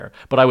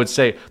But I would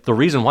say the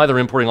reason why they're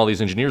importing all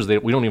these engineers,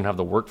 we don't even have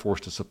the workforce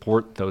to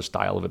support those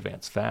style of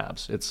advanced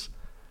fabs.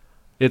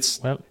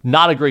 It's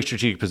not a great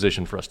strategic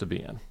position for us to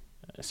be in.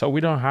 So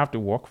we don't have the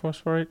workforce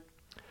for it?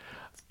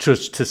 To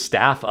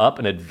staff up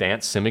an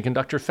advanced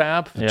semiconductor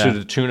fab to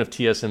the tune of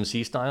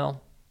TSMC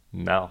style?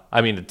 No.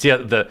 I mean,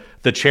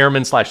 the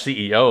chairman /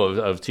 CEO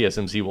of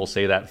TSMC will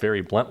say that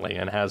very bluntly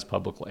and has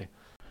publicly.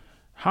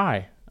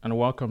 Hi, and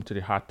welcome to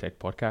the Hard Tech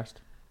Podcast.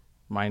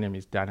 My name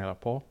is Daniel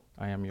Paul.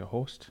 I am your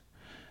host.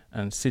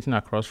 And sitting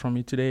across from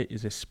me today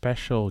is a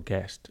special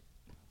guest,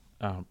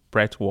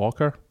 Brett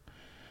Walker.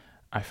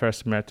 I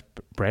first met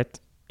Brett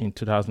in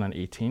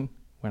 2018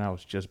 when I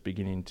was just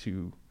beginning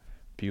to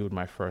build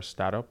my first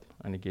startup,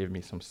 and he gave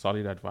me some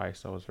solid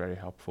advice that was very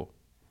helpful.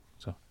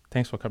 So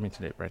thanks for coming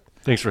today, Brett.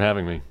 Thanks for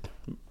having me.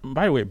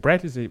 By the way,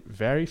 Brett is a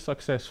very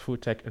successful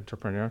tech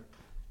entrepreneur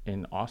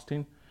in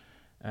Austin.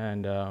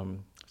 And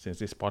since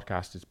this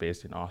podcast is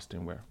based in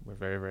Austin, we're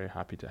very, very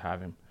happy to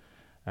have him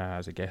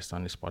as a guest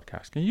on this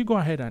podcast. Can you go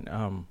ahead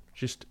and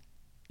just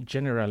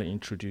generally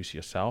introduce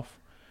yourself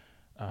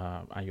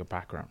and your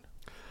background?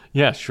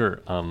 Yeah,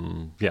 sure.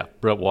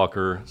 Brett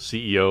Walker,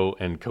 CEO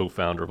and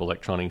co-founder of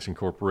Electronics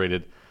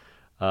Incorporated.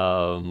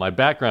 My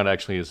background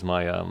actually is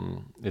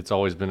it's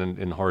always been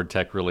in hard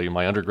tech, really.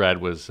 My undergrad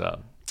was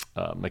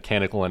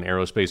mechanical and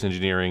aerospace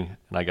engineering,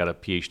 and I got a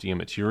PhD in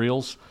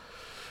materials.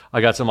 I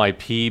got some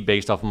IP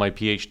based off of my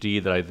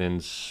PhD that I then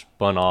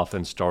spun off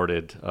and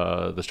started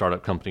the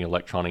startup company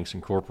Electronics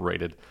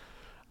Incorporated.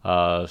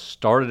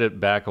 Started it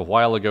back a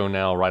while ago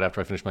now, right after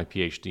I finished my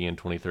PhD in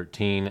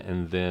 2013,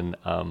 and then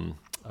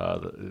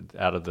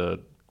out of the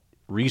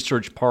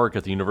research park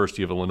at the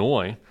University of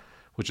Illinois,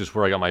 which is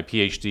where I got my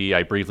PhD.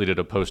 I briefly did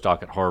a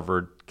postdoc at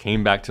Harvard,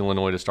 came back to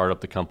Illinois to start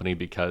up the company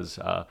because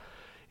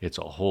it's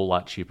a whole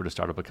lot cheaper to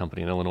start up a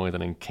company in Illinois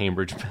than in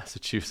Cambridge,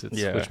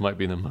 Massachusetts, which might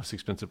be the most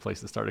expensive place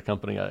to start a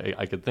company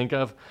I could think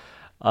of.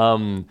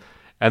 And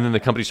then the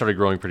company started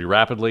growing pretty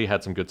rapidly,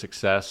 had some good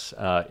success.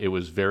 It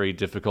was very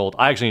difficult.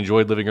 I actually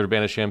enjoyed living in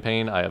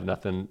Urbana-Champaign. I have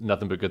nothing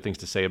but good things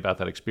to say about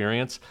that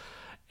experience.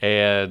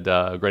 And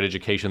great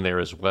education there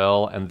as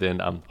well. And then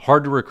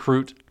hard to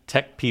recruit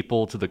tech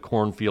people to the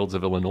cornfields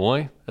of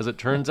Illinois, as it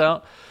turns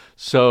out.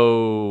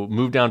 So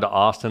moved down to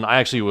Austin. I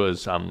actually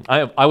was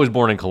I was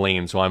born in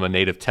Killeen, so I'm a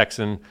native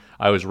Texan.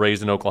 I was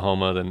raised in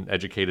Oklahoma, then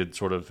educated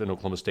sort of in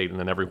Oklahoma State and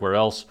then everywhere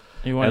else.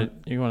 You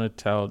want to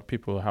tell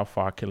people how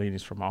far Killeen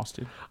is from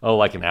Austin? Oh,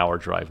 like an hour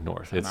drive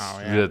north.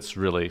 It's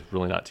really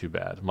not too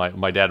bad.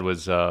 My dad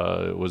was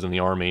in the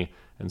Army.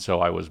 And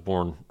so I was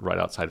born right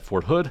outside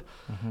Fort Hood,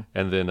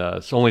 and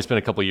then so only spent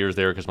a couple of years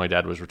there because my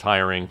dad was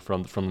retiring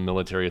from the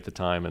military at the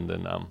time, and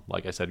then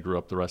like I said, grew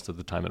up the rest of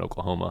the time in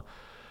Oklahoma.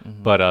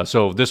 But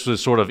so this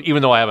was sort of,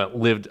 even though I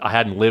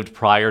hadn't lived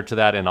prior to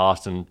that in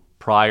Austin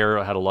prior.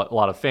 I had a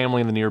lot of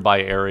family in the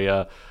nearby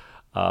area,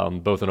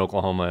 both in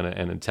Oklahoma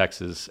and in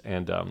Texas,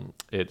 and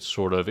it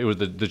was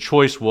the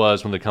choice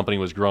was when the company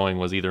was growing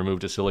was either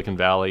move to Silicon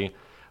Valley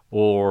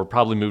or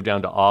probably move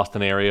down to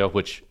Austin area,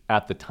 which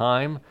at the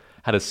time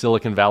had a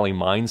Silicon Valley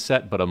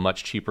mindset, but a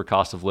much cheaper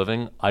cost of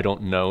living. I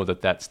don't know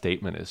that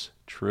statement is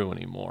true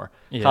anymore.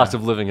 Yeah. Cost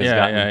of living has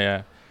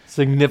gotten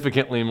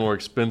significantly more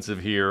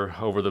expensive here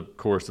over the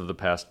course of the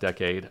past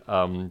decade.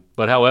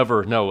 But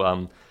however,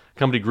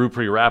 company grew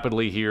pretty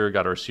rapidly here,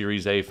 got our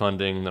Series A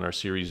funding, then our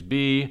Series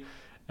B,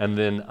 and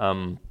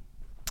then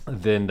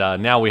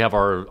now we have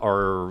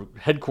our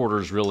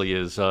headquarters really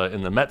is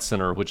in the Met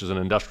Center, which is an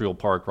industrial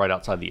park right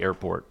outside the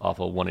airport off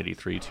of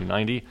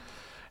 183-290.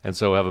 And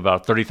so we have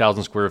about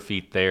 30,000 square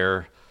feet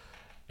there.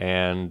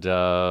 And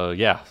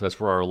that's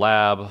where our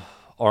lab,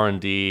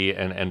 R&D,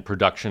 and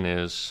production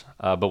is.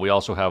 But we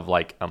also have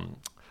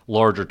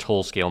larger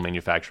toll scale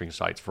manufacturing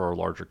sites for our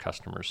larger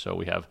customers. So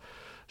we have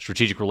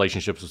strategic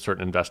relationships with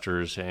certain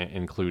investors,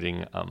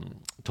 including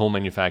toll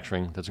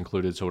manufacturing that's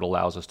included. So it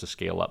allows us to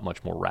scale up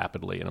much more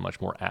rapidly in a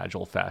much more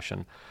agile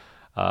fashion.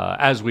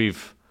 As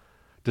we've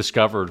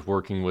discovered,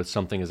 working with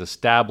something as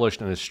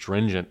established and as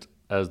stringent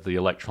as the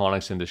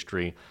electronics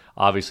industry,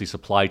 obviously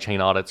supply chain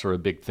audits are a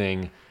big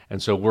thing.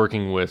 And so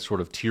working with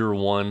sort of tier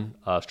one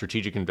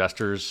strategic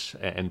investors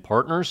and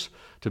partners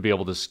to be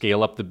able to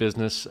scale up the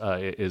business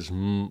is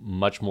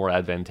much more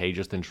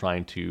advantageous than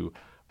trying to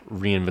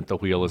reinvent the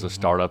wheel as a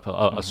startup,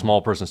 a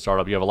small person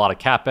startup. You have a lot of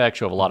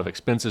CapEx, you have a lot of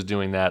expenses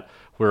doing that,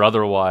 where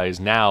otherwise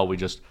now we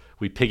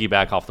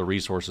piggyback off the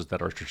resources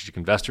that our strategic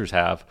investors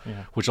have,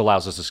 which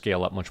allows us to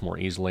scale up much more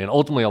easily and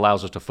ultimately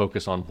allows us to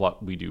focus on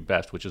what we do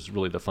best, which is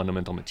really the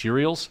fundamental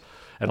materials,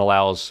 and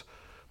allows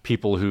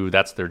people who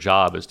that's their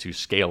job is to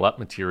scale up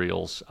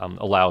materials,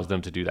 allows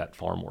them to do that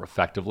far more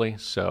effectively.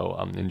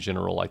 So in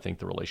general, I think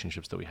the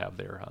relationships that we have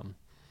there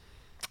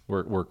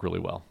work really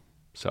well.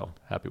 So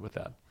happy with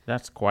that.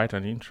 That's quite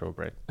an intro,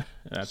 Brett.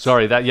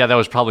 Sorry, that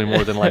was probably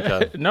more than like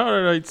a...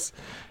 No, it's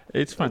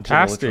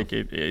fantastic.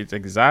 It's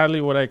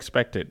exactly what I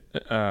expected.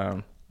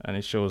 And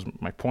it shows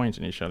my point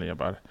initially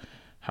about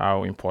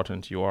how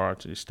important you are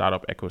to the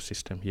startup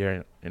ecosystem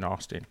here in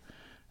Austin,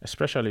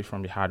 especially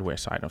from the hardware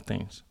side of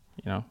things.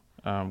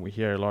 We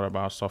hear a lot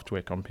about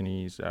software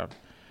companies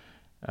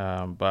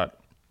But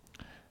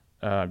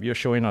you're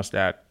showing us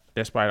that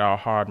despite how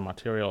hard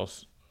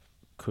materials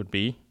could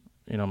be,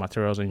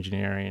 materials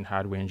engineering,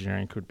 hardware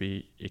engineering could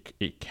be,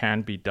 it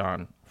can be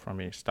done from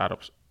a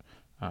startup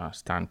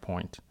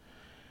standpoint.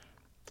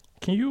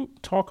 Can you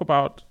talk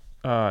about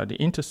the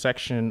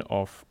intersection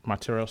of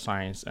material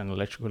science and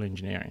electrical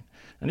engineering?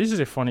 And this is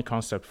a funny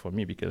concept for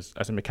me because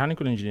as a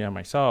mechanical engineer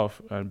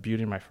myself,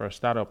 building my first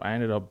startup, I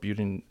ended up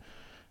building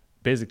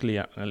basically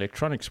an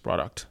electronics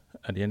product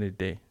at the end of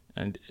the day.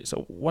 And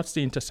so what's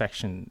the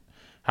intersection?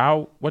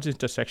 What's the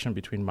intersection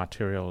between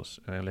materials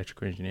and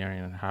electrical engineering,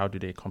 and how do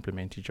they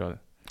complement each other?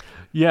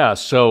 Yeah,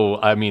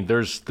 so I mean,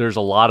 there's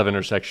a lot of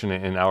intersection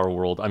in our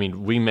world. I mean,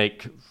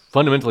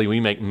 fundamentally we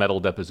make metal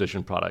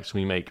deposition products.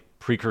 We make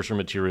precursor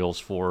materials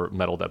for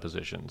metal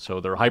deposition. So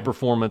they're high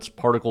performance,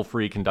 particle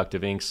free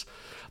conductive inks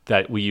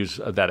that we use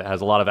that has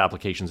a lot of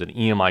applications in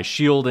EMI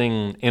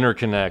shielding,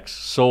 interconnects,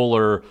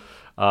 solar.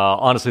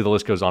 Honestly, the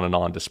list goes on and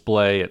on,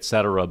 display, et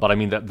cetera. But I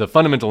mean, the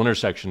fundamental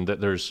intersection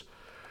that there's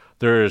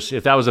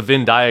if that was a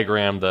Venn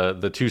diagram,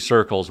 the two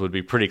circles would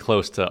be pretty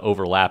close to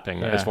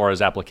overlapping as far as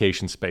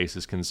application space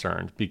is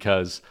concerned.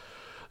 Because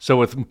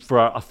so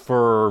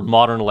for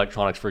modern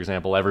electronics, for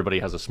example, everybody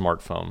has a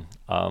smartphone.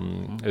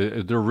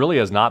 There really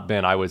has not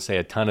been, I would say,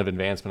 a ton of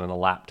advancement in the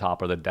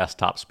laptop or the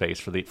desktop space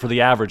for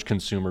the average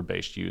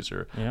consumer-based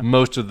user. Yeah. Where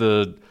most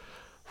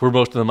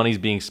of the money is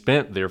being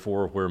spent,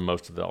 therefore, where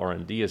most of the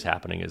R&D is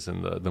happening is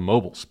in the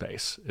mobile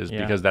space,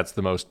 because that's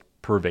the most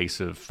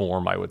pervasive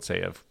form, I would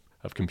say, of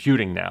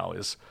computing now.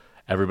 Is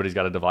everybody's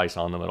got a device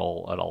on them at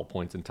all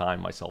points in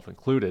time, myself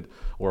included,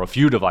 or a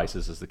few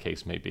devices as the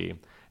case may be.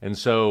 And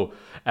so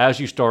as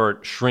you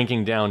start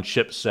shrinking down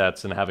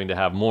chipsets and having to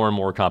have more and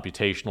more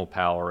computational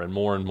power and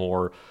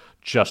more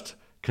just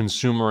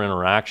consumer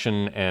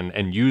interaction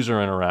and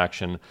user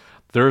interaction,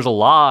 there's a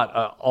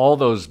lot, all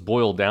those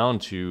boil down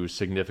to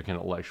significant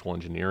electrical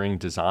engineering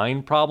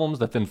design problems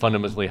that then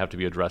fundamentally have to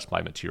be addressed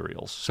by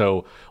materials.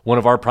 So one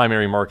of our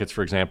primary markets,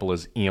 for example,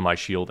 is EMI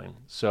shielding.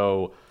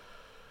 So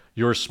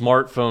your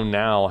smartphone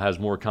now has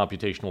more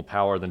computational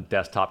power than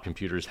desktop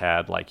computers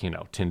had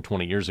 10,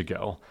 20 years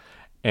ago.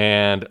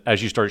 And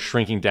as you start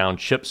shrinking down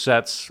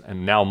chipsets,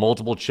 and now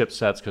multiple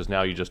chipsets, because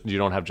now you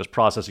don't have just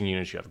processing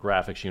units, you have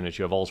graphics units,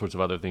 you have all sorts of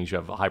other things, you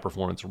have high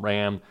performance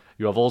RAM,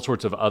 you have all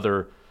sorts of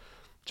other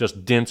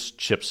just dense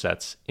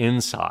chipsets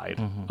inside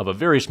of a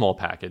very small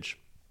package,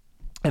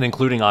 and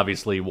including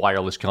obviously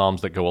wireless comms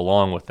that go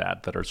along with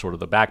that are sort of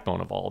the backbone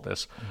of all of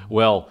this.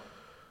 Well,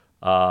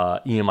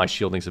 EMI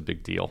shielding is a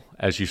big deal.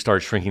 As you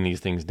start shrinking these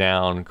things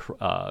down,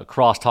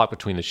 crosstalk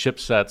between the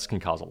chipsets can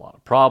cause a lot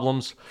of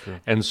problems. Sure.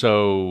 And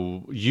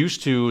so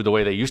the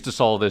way they used to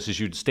solve this is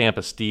you'd stamp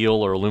a steel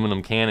or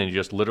aluminum can and you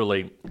just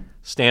literally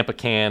stamp a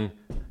can,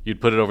 you'd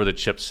put it over the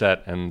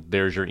chipset, and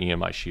there's your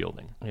EMI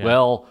shielding. Yeah.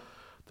 Well,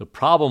 the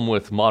problem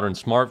with modern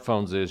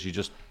smartphones is you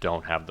just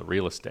don't have the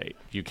real estate.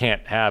 You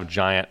can't have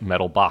giant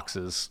metal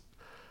boxes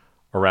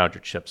around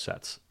your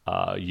chipsets.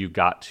 You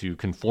got to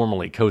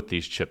conformally coat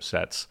these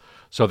chipsets.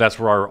 So that's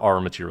where our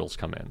materials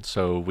come in.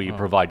 So we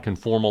provide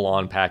conformal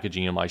on-package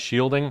EMI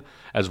shielding,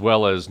 as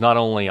well as not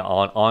only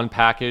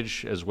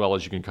on-package, as well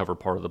as you can cover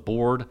part of the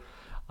board.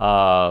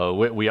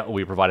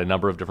 We provide a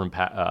number of different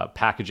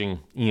packaging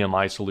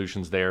EMI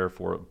solutions there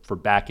for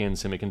back-end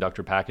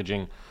semiconductor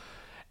packaging.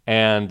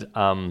 And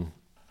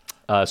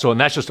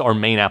that's just our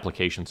main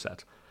application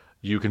set.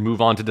 You can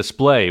move on to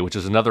display, which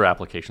is another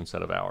application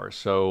set of ours.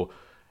 So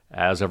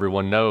as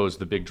everyone knows,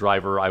 the big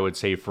driver, I would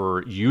say,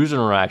 for user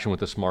interaction with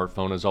the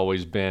smartphone has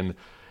always been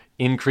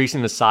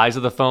increasing the size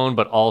of the phone,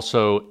 but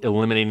also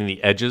eliminating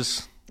the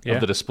edges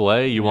of the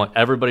display.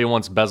 Everybody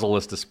wants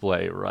bezel-less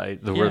display, right?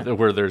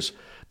 Where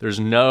there's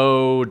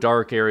no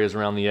dark areas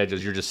around the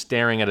edges. You're just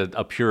staring at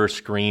a pure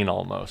screen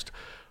almost.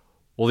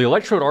 Well, the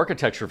electrode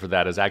architecture for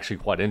that is actually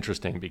quite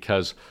interesting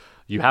because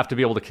you have to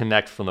be able to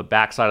connect from the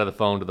back side of the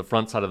phone to the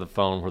front side of the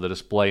phone where the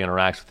display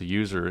interacts with the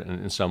user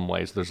in some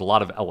ways. There's a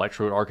lot of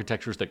electrode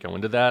architectures that go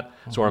into that.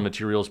 So our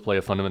materials play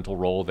a fundamental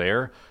role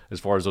there as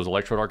far as those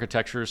electrode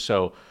architectures.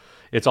 So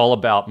it's all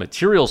about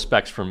material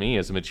specs for me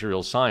as a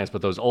materials science,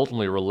 but those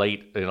ultimately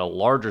relate in a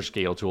larger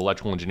scale to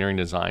electrical engineering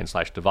design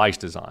 / device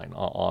design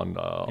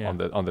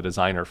on the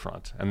designer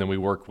front. And then we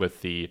work with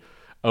the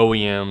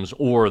OEMs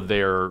or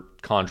their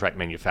contract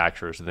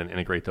manufacturers and then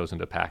integrate those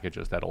into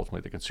packages that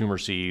ultimately the consumer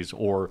sees,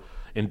 or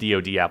in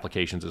DoD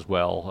applications as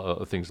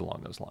well, things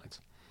along those lines.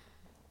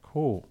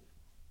 Cool.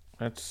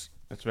 That's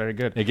very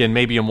good. Again,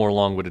 maybe a more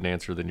long-winded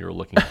answer than you were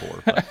looking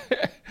for. But.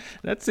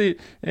 That's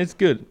it. It's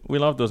good. We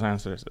love those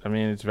answers. I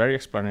mean, it's very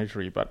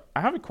explanatory. But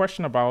I have a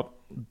question about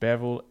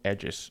bevel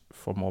edges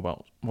for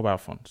mobile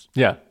phones.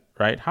 Yeah.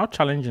 Right? How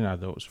challenging are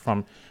those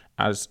from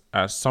as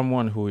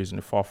someone who is in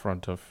the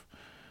forefront of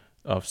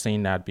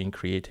seeing that being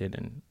created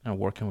and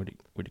working with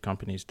the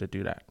companies to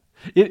do that?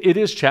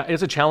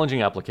 It's a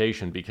challenging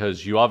application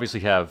because you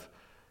obviously have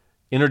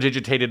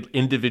interdigitated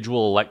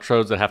individual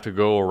electrodes that have to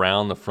go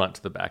around the front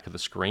to the back of the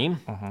screen.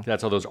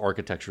 That's how those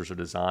architectures are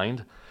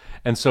designed.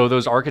 And so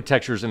those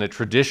architectures in a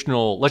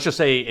traditional, let's just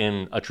say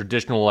in a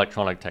traditional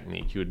electronic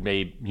technique, you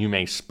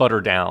may sputter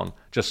down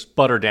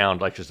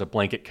like just a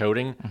blanket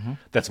coating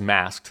that's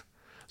masked.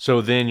 So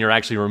then you're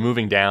actually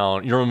removing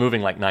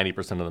like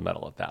 90% of the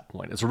metal at that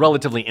point. It's a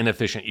relatively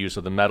inefficient use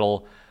of the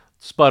metal.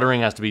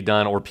 Sputtering has to be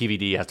done, or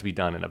PVD has to be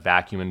done in a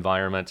vacuum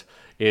environment.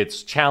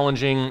 It's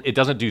challenging. It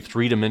doesn't do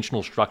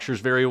three-dimensional structures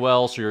very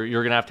well, so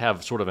you're going to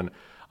have sort of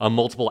a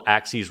multiple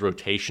axes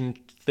rotation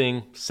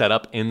thing set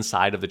up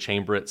inside of the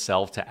chamber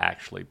itself to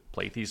actually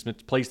place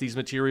these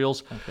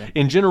materials. Okay.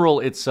 In general,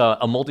 it's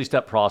a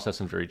multi-step process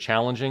and very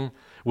challenging.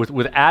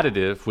 With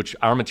additive, which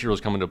our materials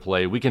come into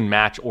play, we can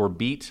match or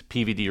beat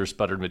PVD or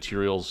sputtered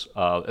materials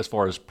as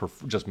far as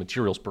just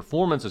materials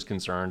performance is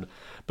concerned.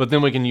 But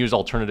then we can use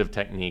alternative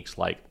techniques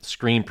like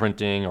screen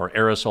printing or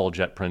aerosol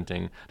jet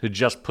printing to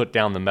just put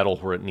down the metal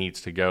where it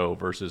needs to go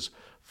versus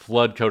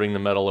flood coating the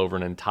metal over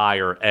an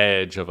entire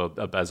edge of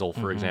a bezel,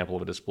 for example,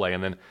 of a display,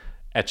 and then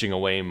etching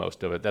away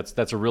most of it.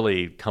 That's a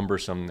really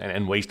cumbersome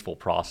and wasteful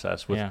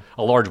process with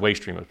a large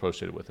waste stream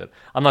associated with it.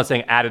 I'm not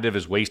saying additive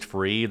is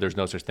waste-free. There's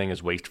no such thing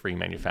as waste-free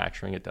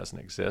manufacturing. It doesn't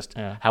exist.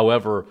 Yeah.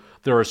 However,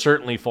 there are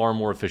certainly far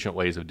more efficient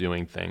ways of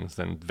doing things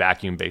than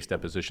vacuum-based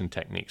deposition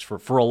techniques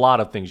for a lot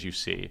of things you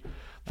see.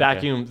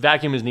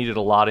 Vacuum is needed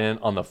a lot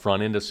on the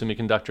front end of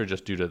semiconductor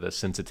just due to the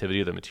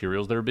sensitivity of the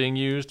materials that are being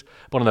used.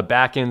 But on the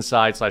back end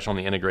side / on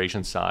the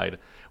integration side,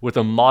 with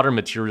a modern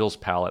materials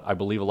palette, I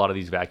believe a lot of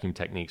these vacuum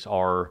techniques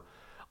are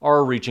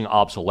reaching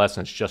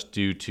obsolescence just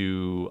due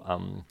to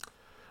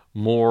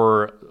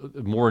more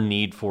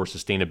need for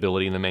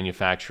sustainability in the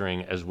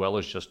manufacturing, as well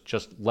as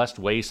just less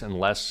waste and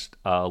less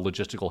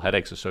logistical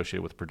headaches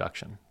associated with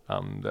production.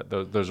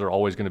 Those are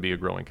always going to be a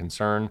growing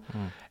concern,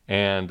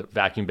 and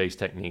vacuum-based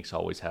techniques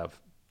always have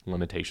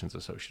limitations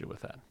associated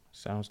with that.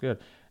 Sounds good.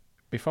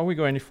 Before we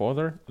go any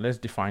further, let's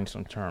define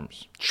some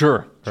terms.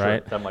 Sure.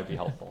 Right? That might be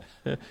helpful.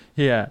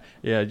 Yeah.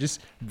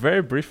 Just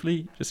very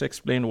briefly, just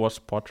explain what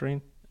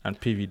sputtering and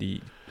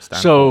PVD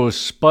stand for.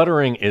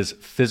 Sputtering is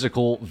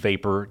physical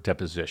vapor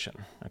deposition.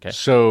 Okay.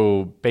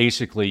 So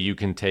basically, you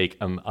can take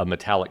a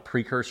metallic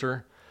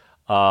precursor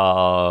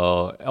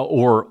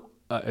or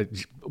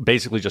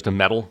basically just a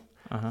metal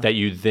that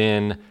you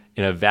then,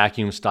 in a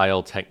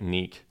vacuum-style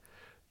technique,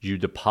 you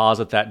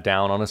deposit that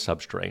down on a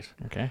substrate.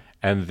 Okay.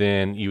 And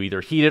then you either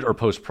heat it or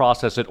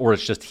post-process it, or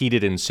it's just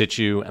heated in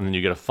situ, and then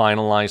you get a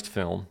finalized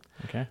film.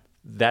 Okay.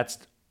 That's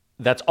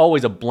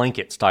always a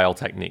blanket style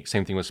technique.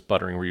 Same thing with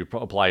sputtering, where you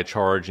apply a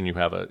charge and you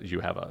have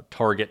a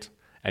target,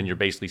 and you're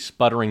basically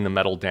sputtering the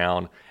metal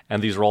down.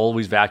 And these are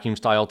always vacuum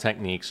style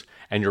techniques,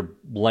 and you're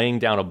laying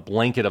down a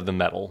blanket of the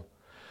metal.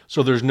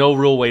 So there's no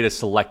real way to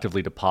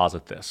selectively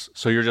deposit this.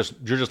 So you're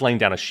just laying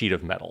down a sheet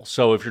of metal.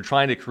 So if you're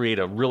trying to create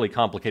a really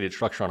complicated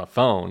structure on a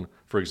phone,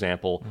 for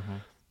example,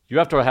 you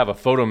have to have a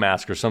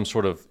photomask or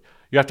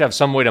you have to have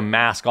some way to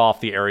mask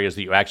off the areas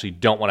that you actually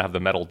don't want to have the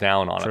metal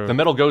down on it. The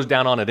metal goes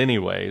down on it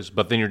anyways,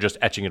 but then you're just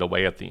etching it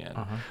away at the end.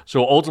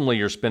 So ultimately,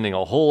 you're spending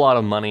a whole lot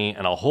of money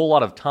and a whole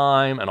lot of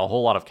time and a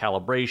whole lot of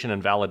calibration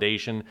and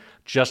validation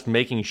just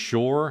making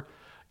sure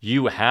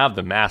you have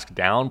the mask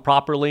down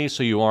properly,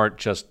 so you aren't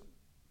just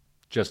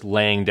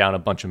laying down a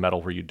bunch of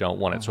metal where you don't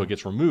want it, so it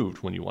gets removed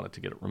when you want it to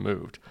get it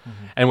removed.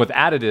 And with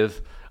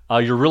additive,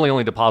 you're really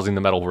only depositing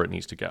the metal where it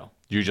needs to go.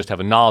 You just have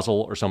a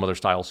nozzle or some other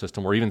style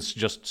system, or even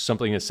just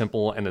something as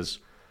simple and as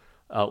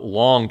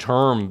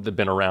long-term that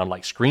been around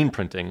like screen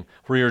printing,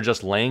 where you're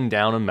just laying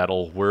down a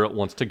metal where it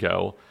wants to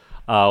go,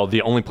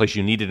 the only place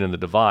you need it in the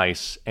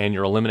device, and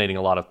you're eliminating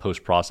a lot of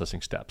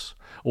post-processing steps.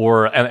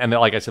 And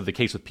like I said, the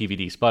case with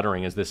PVD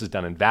sputtering is this is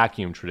done in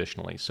vacuum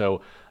traditionally.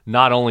 So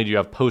not only do you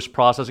have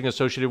post-processing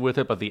associated with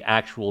it, but the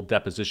actual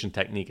deposition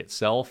technique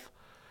itself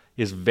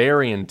is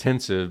very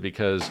intensive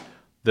because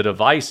the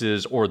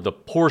devices or the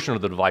portion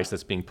of the device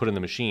that's being put in the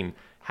machine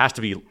has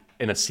to be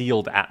in a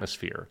sealed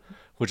atmosphere,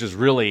 which is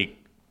really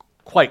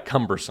quite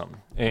cumbersome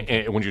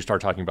when you start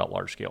talking about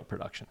large-scale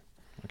production.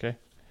 Okay,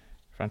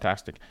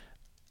 fantastic.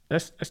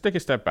 Let's take a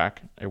step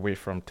back away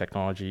from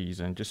technologies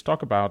and just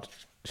talk about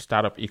the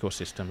startup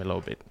ecosystem a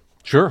little bit.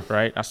 Sure.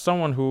 Right? As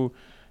someone who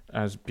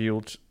has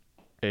built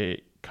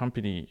a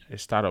company, a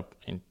startup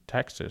in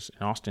Texas,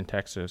 in Austin,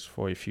 Texas,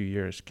 for a few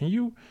years,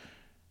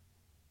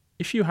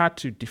 if you had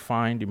to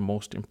define the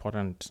most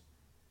important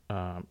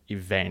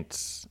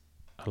events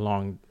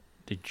along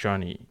the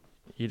journey,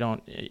 it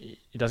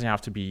doesn't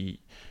have to be,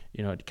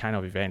 the kind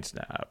of events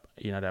that,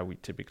 that we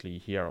typically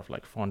hear of,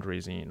 like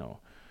fundraising, or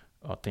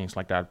things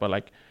like that, but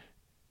like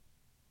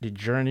the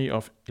journey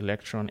of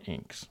Electron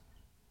Inc.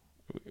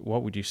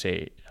 What would you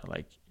say,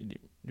 like the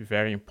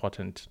very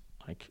important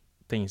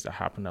things that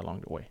happened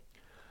along the way?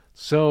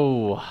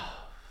 So,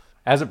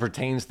 as it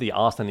pertains to the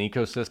Austin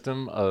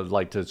ecosystem,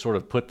 like to sort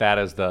of put that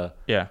as the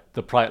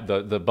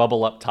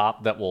bubble up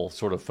top that we'll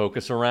sort of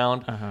focus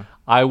around,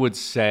 I would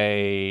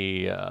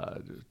say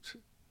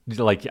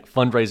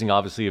fundraising.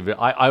 Obviously,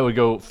 I would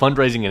go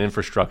fundraising and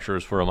infrastructure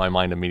is where my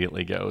mind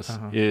immediately goes.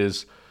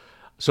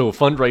 So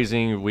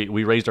fundraising,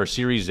 we raised our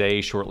Series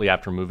A shortly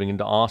after moving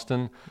into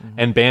Austin,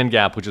 and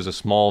BandGap, which is a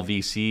small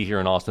VC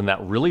here in Austin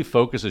that really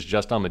focuses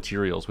just on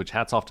materials, which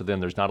hats off to them.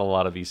 There's not a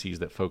lot of VCs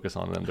that focus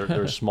on them.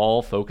 They're a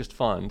small, focused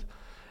fund,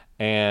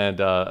 and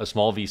a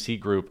small VC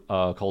group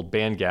called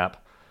BandGap.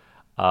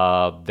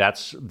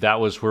 That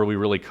was where we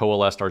really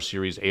coalesced our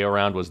Series A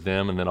around, was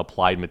them, and then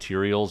Applied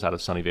Materials out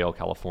of Sunnyvale,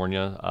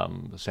 California,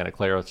 Santa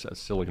Clara,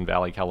 Silicon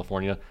Valley,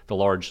 California, the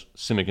large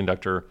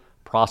semiconductor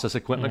process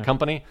equipment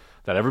company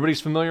that everybody's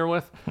familiar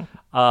with.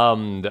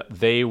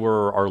 They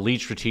were our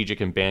lead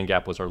strategic, and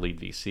BandGap was our lead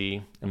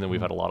VC. And then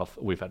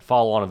we've had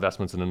follow-on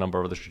investments in a number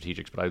of other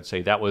strategics, but I would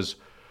say that was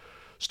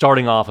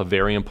starting off a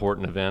very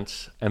important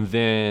event. And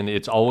then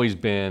it's always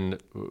been,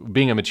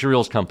 being a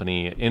materials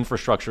company,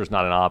 infrastructure is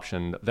not an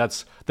option.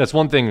 That's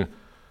one thing.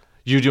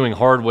 You doing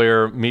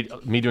hardware, me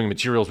doing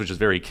materials, which is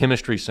very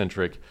chemistry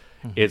centric.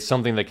 It's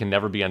something that can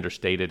never be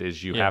understated.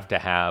 Is you have to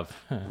have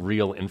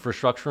real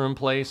infrastructure in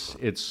place.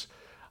 It's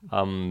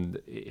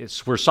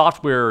where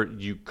software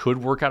you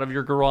could work out of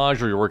your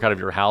garage or you work out of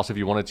your house if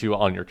you wanted to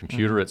on your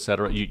computer, et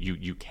cetera.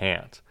 You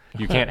can't.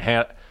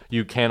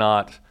 You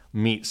cannot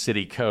meet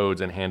city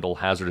codes and handle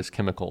hazardous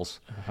chemicals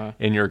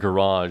in your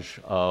garage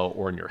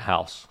or in your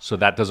house. So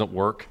that doesn't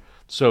work.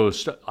 So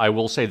I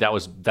will say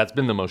that's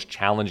been the most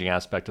challenging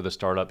aspect of the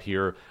startup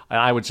here. And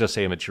I would just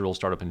say a material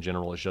startup in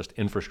general is just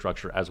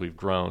infrastructure as we've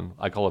grown.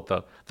 I call it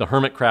the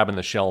hermit crab in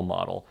the shell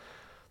model.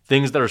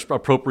 Things that are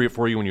appropriate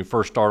for you when you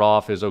first start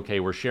off is,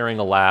 okay, we're sharing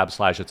a lab /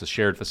 it's a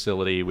shared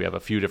facility. We have a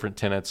few different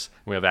tenants.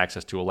 We have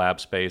access to a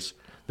lab space.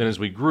 Then as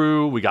we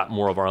grew, we got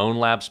more of our own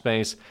lab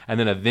space. And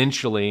then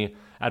eventually,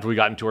 after we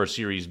got into our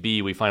Series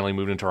B, we finally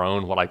moved into our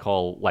own, what I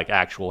call like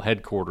actual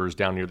headquarters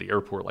down near the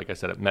airport, like I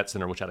said, at Met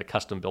Center, which had a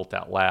custom built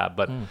out lab.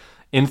 But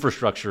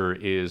infrastructure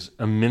is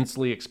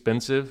immensely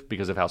expensive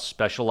because of how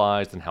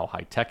specialized and how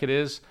high tech it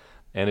is.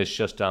 And it's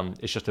just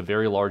a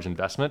very large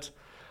investment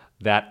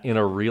that in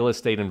a real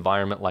estate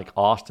environment like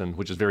Austin,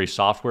 which is very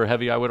software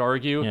heavy, I would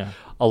argue,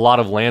 a lot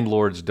of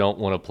landlords don't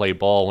want to play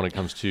ball when it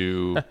comes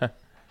to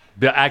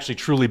actually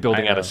truly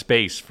building out a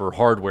space for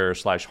hardware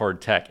 /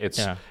 hard tech. It's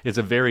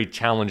a very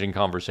challenging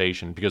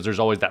conversation because there's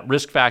always that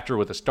risk factor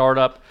with a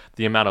startup,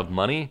 the amount of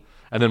money.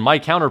 And then my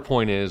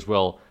counterpoint is,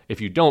 well,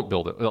 if you don't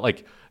build it,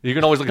 like you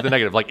can always look at the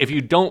negative. Like if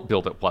you don't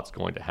build it, what's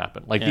going to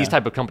happen? Like these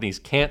type of companies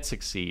can't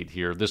succeed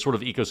here. This sort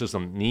of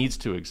ecosystem needs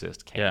to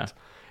exist, can't. Yeah.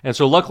 And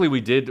so luckily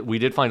we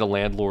did find a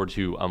landlord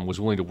who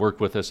was willing to work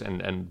with us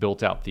and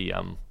built out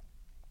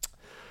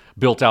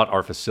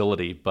our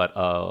facility. But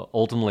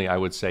ultimately, I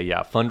would say,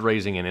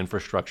 fundraising and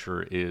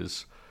infrastructure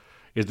is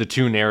the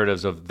two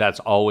narratives of that's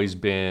always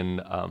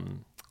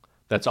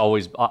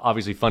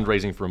obviously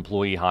fundraising for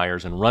employee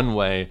hires and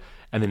runway,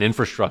 and then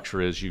infrastructure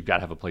is you've got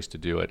to have a place to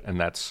do it,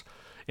 and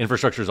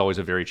infrastructure is always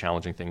a very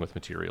challenging thing with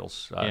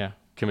materials.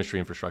 Chemistry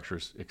infrastructure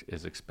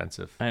is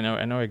expensive. I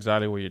know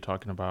exactly what you're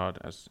talking about.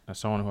 As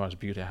someone who has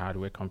built a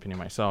hardware company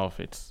myself,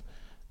 it's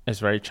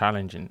very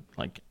challenging.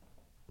 Like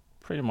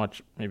pretty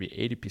much maybe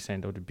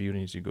 80% of the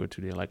buildings you go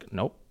to, they're like,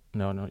 no,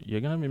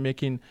 you're gonna be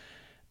making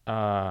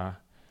battery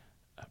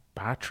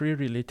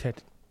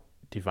related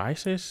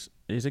devices.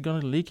 Is it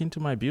gonna leak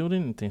into my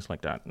building and things like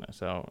that?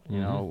 So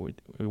you know,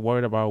 we're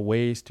worried about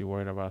waste, we're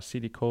worried about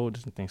city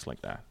codes and things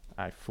like that.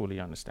 I fully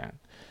understand.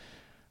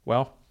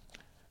 Well,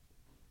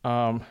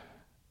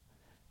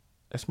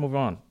 let's move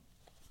on.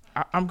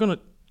 I'm gonna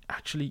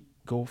actually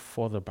go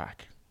further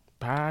back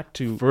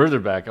to further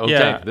back. Okay,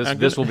 yeah,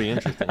 this will be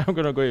interesting. I'm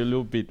gonna go a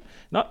little bit,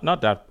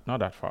 not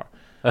that far.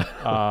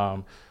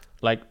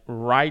 Like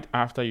right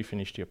after you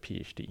finished your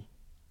PhD,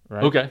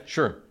 right? Okay,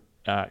 sure.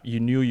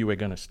 You knew you were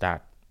gonna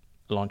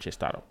launch a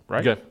startup,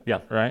 right? Okay, yeah.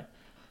 Right.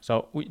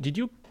 So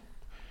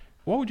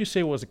what would you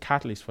say was the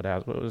catalyst for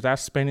that? Was that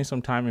spending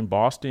some time in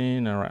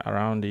Boston or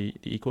around the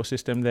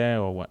ecosystem there,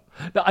 or what?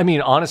 No, I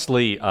mean,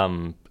 honestly,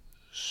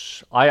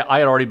 I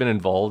had already been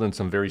involved in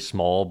some very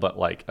small, but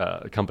like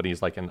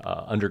companies like in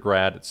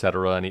undergrad, et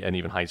cetera, and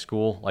even high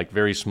school, like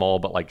very small,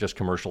 but like just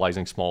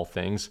commercializing small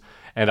things.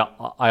 And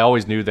I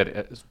always knew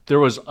that there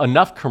was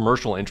enough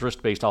commercial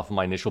interest based off of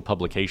my initial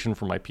publication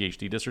for my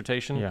PhD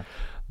dissertation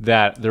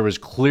that there was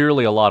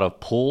clearly a lot of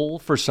pull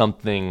for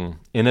something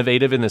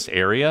innovative in this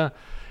area.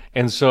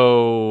 And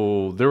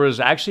so there was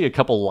actually a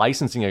couple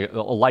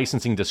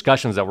licensing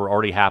discussions that were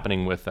already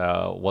happening with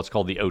what's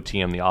called the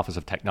OTM, the Office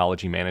of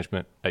Technology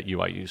Management at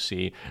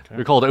UIUC. Okay.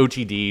 They're called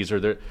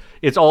OTDs,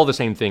 it's all the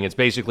same thing. It's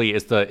basically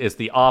it's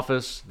the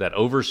office that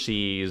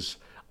oversees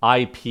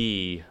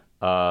IP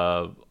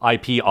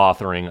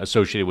authoring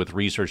associated with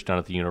research done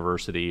at the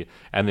university,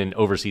 and then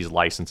oversees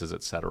licenses,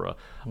 et cetera.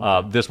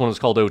 Okay. This one is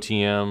called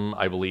OTM.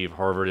 I believe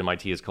Harvard,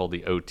 MIT is called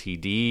the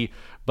OTD.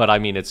 But I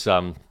mean, it's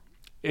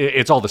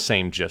all the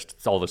same gist.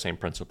 It's all the same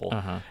principle.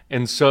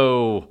 And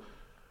so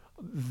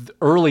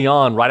early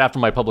on, right after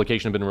my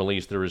publication had been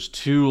released, there was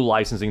 2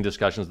 licensing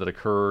discussions that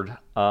occurred.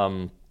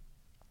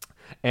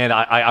 And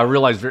I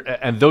realized,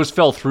 and those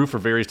fell through for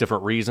various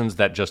different reasons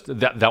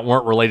that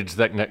weren't related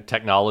to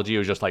technology. It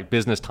was just like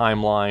business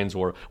timelines,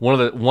 or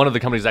one of the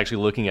companies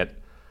actually looking at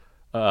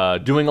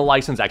doing a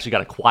license actually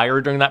got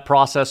acquired during that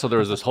process. So there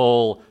was this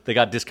they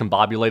got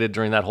discombobulated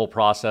during that whole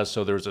process.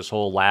 So there was this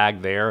whole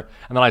lag there.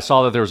 And then I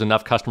saw that there was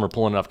enough customer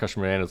pulling enough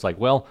customer in. It's like,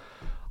 well,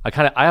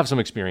 I have some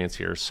experience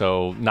here.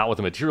 So not with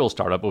a material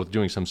startup, but with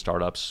doing some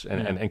startups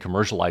and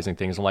commercializing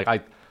things. I'm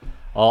like,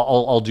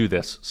 I'll do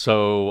this.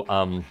 So,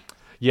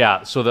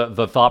 so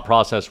the thought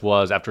process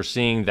was, after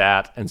seeing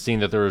that and seeing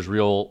that there is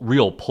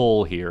real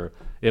pull here,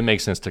 it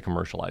makes sense to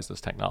commercialize this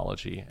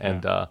technology.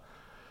 And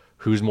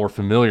who's more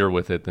familiar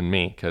with it than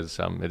me? Because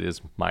it is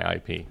my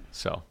IP.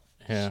 So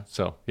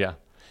yeah.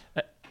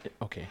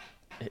 Okay,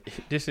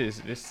 this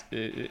is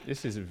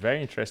a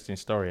very interesting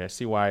story. I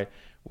see why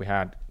we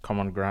had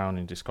common ground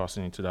in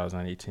discussing in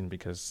 2018,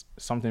 because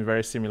something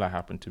very similar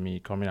happened to me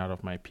coming out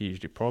of my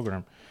PhD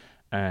program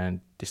and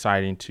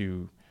deciding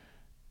to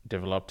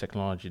develop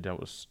technology that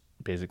was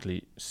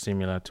basically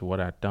similar to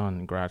what I'd done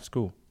in grad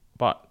school.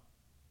 But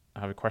I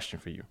have a question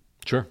for you.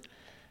 Sure.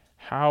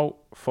 How,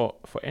 for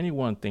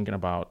anyone thinking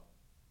about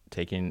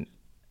taking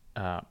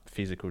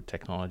physical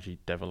technology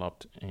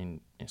developed in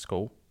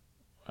school,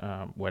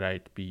 whether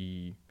it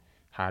be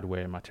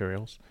hardware,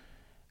 materials,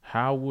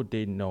 how would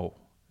they know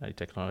that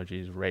technology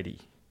is ready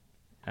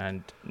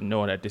and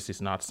know that this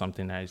is not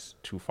something that is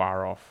too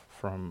far off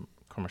from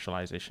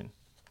commercialization?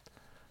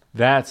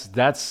 That's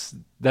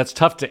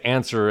tough to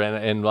answer,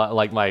 and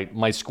like my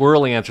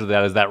squirrely answer to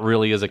that is that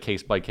really is a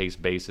case by case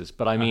basis.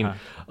 But I mean,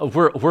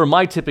 where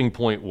my tipping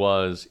point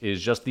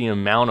is just the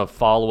amount of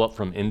follow up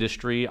from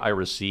industry I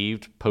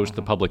received post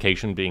the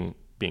publication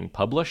being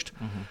published.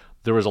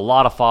 There was a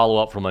lot of follow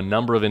up from a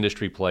number of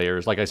industry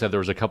players. Like I said, there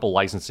was a couple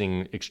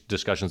licensing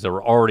discussions that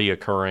were already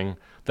occurring.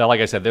 That, like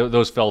I said,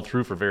 those fell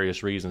through for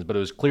various reasons. But it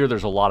was clear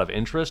there's a lot of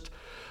interest.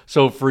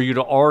 So for you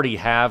to already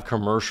have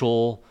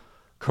commercially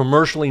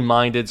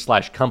minded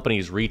 /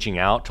 companies reaching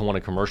out to want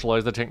to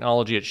commercialize the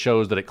technology, it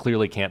shows that it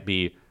clearly can't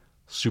be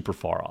super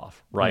far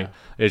off, right?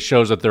 Yeah. It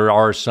shows that there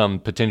are some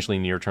potentially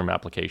near-term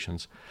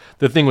applications.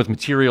 The thing with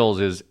materials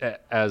is,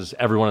 as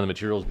everyone in the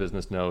materials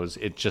business knows,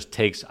 it just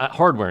takes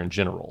hardware in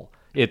general.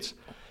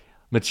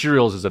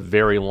 Materials is a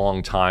very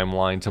long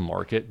timeline to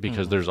market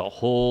because there's a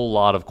whole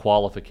lot of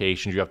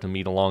qualifications you have to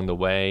meet along the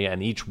way,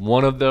 and each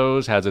one of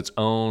those has its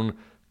own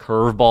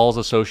curveballs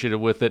associated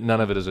with it. None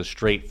of it is a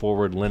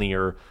straightforward,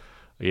 linear,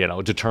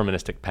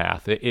 deterministic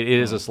path. It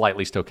is a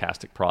slightly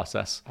stochastic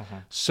process.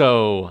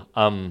 So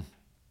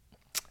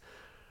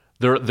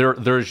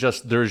there's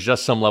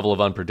just some level of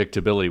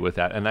unpredictability with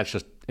that, and that's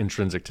just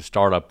intrinsic to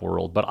startup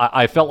world. But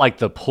I felt like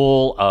the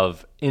pull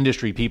of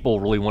industry people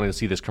really wanting to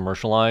see this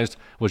commercialized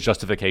was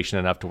justification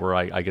enough to where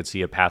I could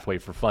see a pathway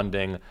for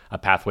funding, a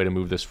pathway to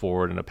move this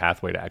forward, and a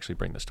pathway to actually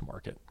bring this to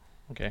market.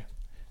 Okay,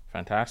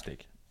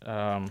 fantastic.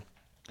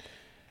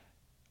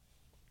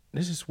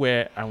 This is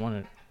where I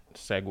want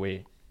to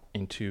segue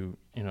into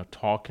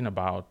talking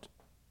about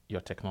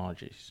your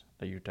technologies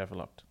that you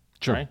developed.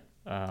 Sure. Right?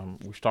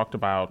 We've talked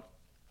about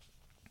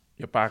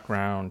your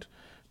background,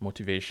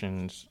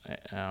 motivations,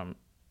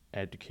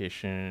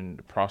 education,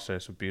 the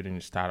process of building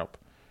a startup.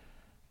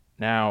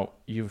 Now,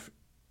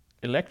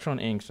 Electron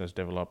Inks has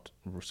developed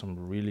some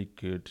really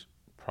good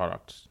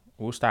products.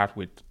 We'll start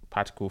with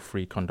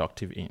particle-free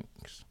conductive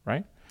inks,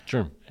 right?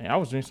 Sure. And I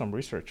was doing some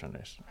research on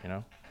this,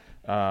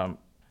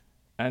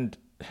 and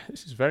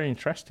this is very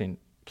interesting.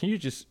 Can you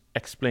just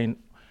explain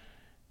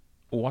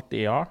what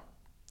they are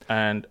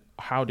and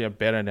how they're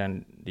better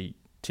than the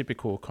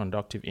typical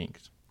conductive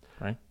inks,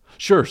 right?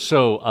 Sure.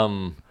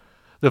 So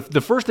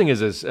the first thing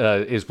is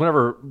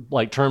whenever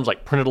like terms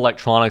like printed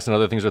electronics and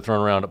other things are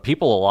thrown around,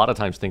 people a lot of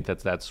times think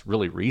that's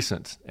really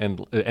recent,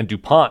 and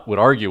DuPont would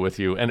argue with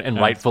you, and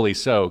rightfully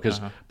so,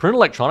 because printed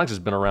electronics has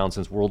been around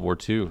since World War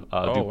II.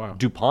 Wow.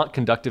 DuPont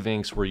conductive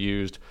inks were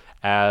used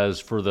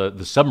for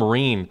the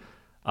submarine.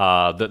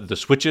 The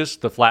switches,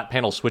 the flat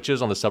panel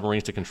switches on the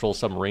submarines to control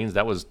submarines,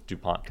 that was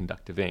DuPont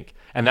conductive ink.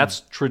 And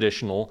that's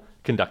traditional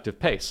conductive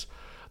paste.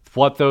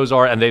 What those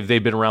are, and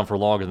they've been around for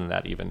longer than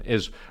that even,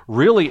 is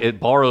really it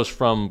borrows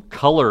from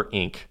color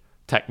ink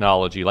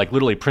technology, like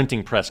literally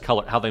printing press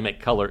color, how they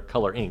make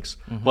color inks.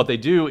 What they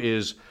do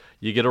is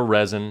you get a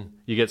resin,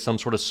 you get some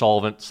sort of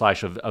solvent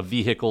 / a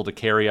vehicle to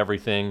carry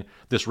everything.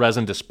 This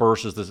resin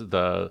disperses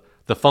the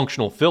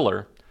functional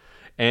filler.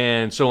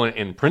 And so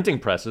in printing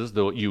presses,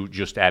 you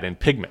just add in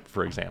pigment,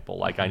 for example.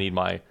 Like I need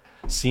my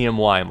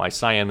CMY, my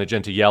cyan,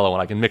 magenta, yellow,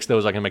 and I can mix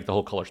those. I can make the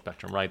whole color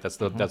spectrum, right? That's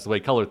the way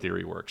color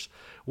theory works.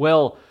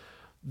 Well,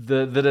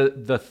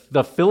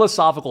 the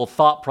philosophical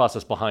thought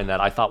process behind that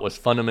I thought was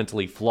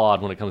fundamentally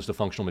flawed when it comes to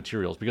functional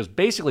materials, because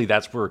basically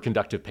that's where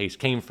conductive paste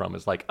came from.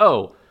 It's like,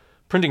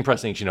 printing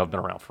press inks, have been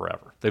around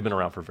forever. They've been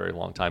around for a very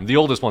long time. The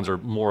oldest ones are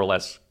more or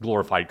less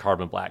glorified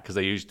carbon black,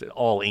 because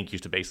all ink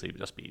used to basically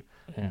just be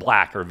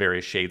black or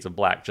various shades of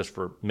black, just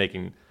for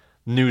making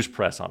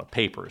newspress on a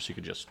paper, so you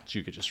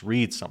could just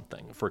read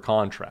something for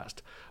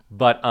contrast.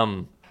 But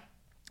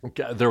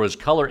there was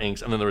color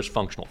inks, and then there was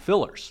functional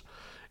fillers.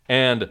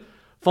 And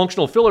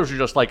Functional fillers are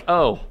just like,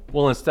 oh,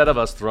 well, instead of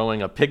us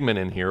throwing a pigment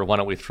in here, why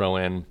don't we throw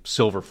in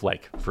silver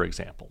flake, for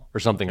example, or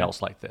something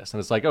else like this? And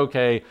it's like,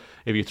 okay,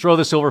 if you throw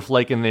the silver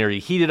flake in there, you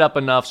heat it up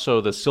enough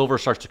so the silver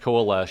starts to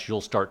coalesce,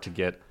 you'll start to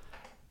get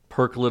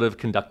percolative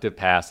conductive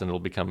paths, and it'll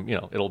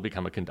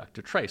become a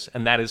conductive trace.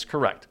 And that is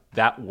correct.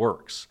 That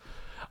works.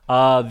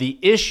 The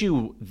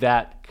issue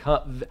that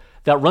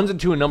runs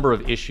into a number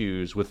of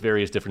issues with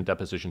various different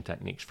deposition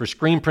techniques. For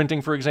screen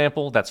printing, for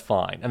example, that's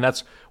fine. And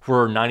that's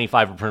where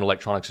 95% of print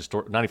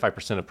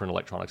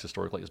electronics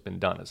historically has been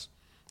done, is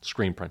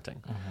screen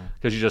printing.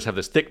 Because you just have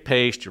this thick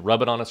paste, you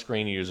rub it on a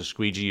screen, you use a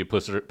squeegee, you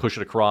push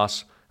it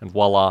across, and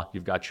voila,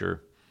 you've got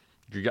your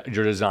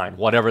design,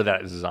 whatever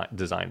that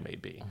design may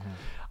be.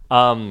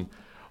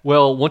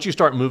 Well, once you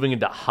start moving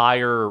into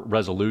higher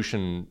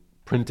resolution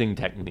printing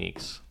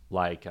techniques,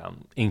 like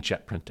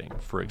inkjet printing,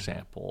 for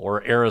example,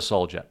 or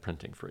aerosol jet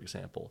printing, for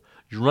example,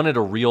 you run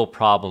into real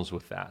problems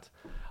with that.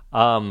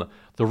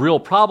 The real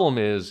problem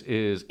is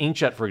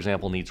inkjet, for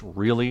example, needs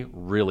really,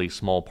 really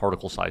small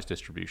particle size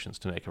distributions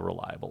to make a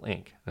reliable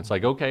ink. And it's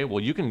like, okay,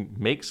 well, you can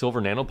make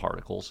silver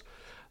nanoparticles.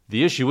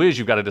 The issue is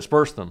you've got to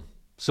disperse them.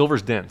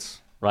 Silver's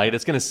dense, right?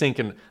 It's going to sink,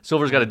 and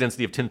silver's got a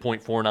density of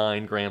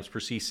 10.49 grams per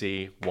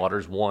cc.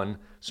 Water's 1.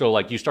 So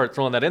like you start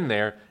throwing that in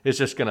there, it's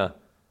just going to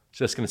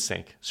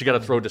sink. So you got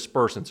to throw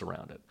dispersants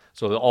around it.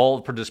 So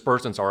all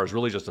dispersants are is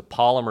really just a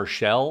polymer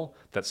shell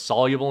that's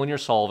soluble in your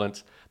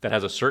solvent that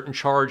has a certain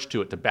charge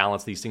to it to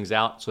balance these things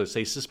out so it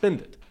stays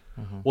suspended.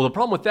 Well, the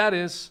problem with that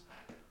is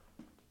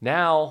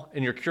now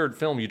in your cured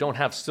film, you don't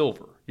have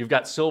silver. You've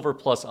got silver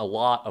plus a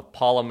lot of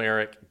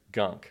polymeric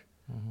gunk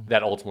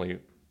that ultimately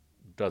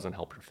doesn't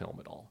help your film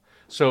at all.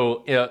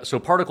 So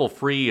particle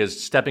free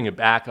is stepping it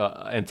back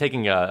and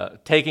taking a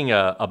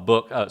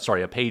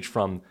page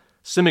from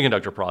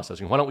semiconductor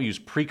processing. Why don't we use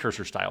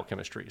precursor style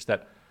chemistries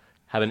that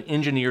have an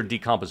engineered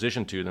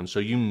decomposition to them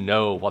so you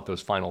know what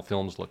those final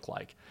films look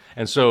like?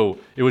 And so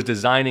it was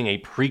designing a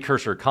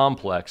precursor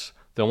complex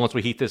that once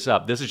we heat this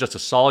up, this is just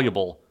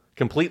a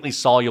completely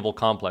soluble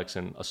complex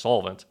in a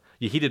solvent.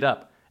 You heat it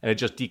up and it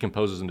just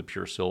decomposes into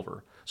pure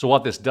silver. So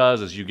what this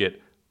does is you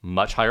get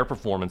much higher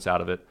performance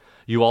out of it.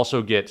 You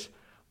also get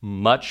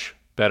much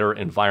better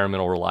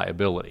environmental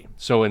reliability.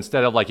 So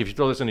instead of like, if you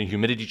throw this in a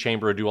humidity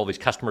chamber and do all these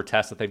customer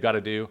tests that they've got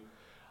to do,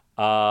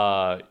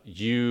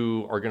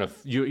 you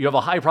have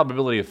a high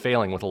probability of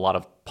failing with a lot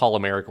of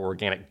polymeric or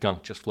organic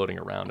gunk just floating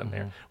around in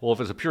there. Well, if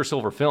it's a pure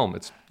silver film,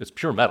 it's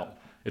pure metal.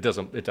 It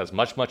does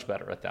much, much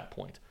better at that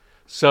point.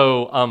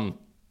 So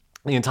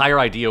the entire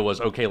idea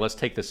was, okay, let's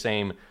take the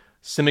same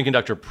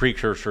semiconductor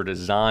precursor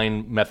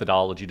design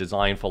methodology,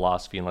 design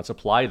philosophy, and let's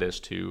apply this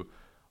to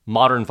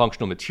modern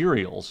functional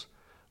materials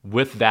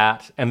with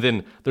that. And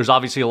then there's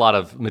obviously a lot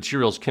of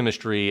materials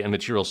chemistry and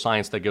materials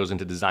science that goes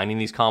into designing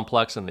these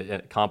complexes and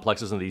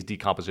these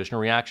decomposition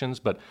reactions.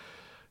 But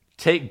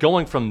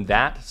going from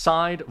that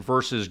side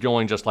versus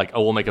going just like,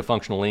 oh, we'll make a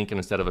functional ink and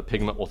instead of a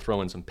pigment, we'll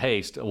throw in some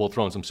paste, we'll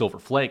throw in some silver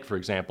flake, for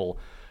example.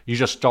 You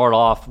just start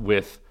off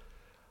with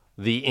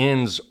the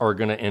ends are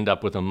going to end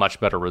up with a much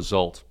better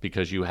result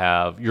because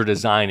you're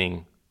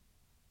designing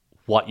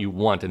what you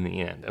want in the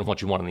end. And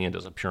what you want in the end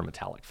is a pure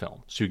metallic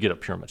film. So you get a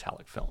pure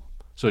metallic film.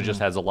 So it just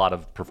has a lot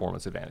of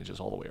performance advantages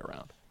all the way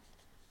around.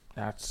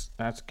 That's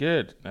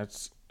good.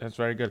 That's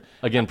very good.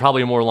 Again,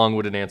 probably a more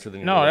long-winded answer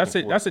than no. That's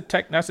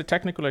a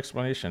technical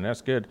explanation.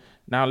 That's good.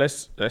 Now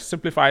let's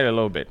simplify it a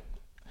little bit.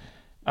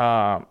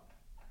 I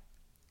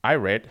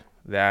read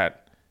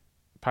that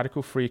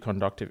particle-free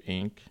conductive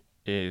ink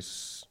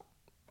is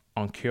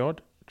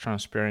uncured,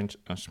 transparent,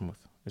 and smooth.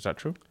 Is that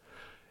true?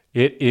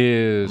 It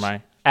is.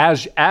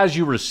 As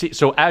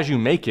you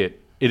make it.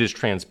 It is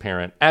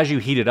transparent. As you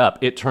heat it up,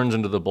 it turns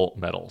into the bulk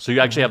metal. So you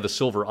actually have the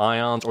silver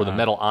ions or the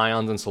metal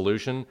ions in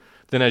solution.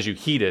 Then as you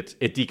heat it,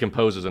 it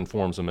decomposes and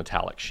forms a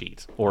metallic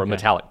sheet or a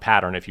metallic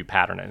pattern if you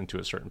pattern it into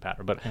a certain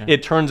pattern. But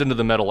it turns into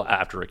the metal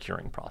after a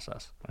curing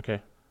process.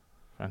 Okay,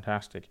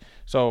 fantastic.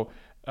 So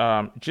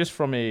just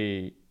from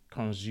a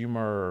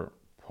consumer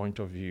point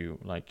of view,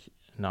 like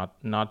not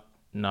the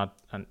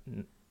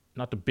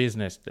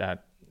business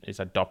that is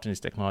adopting this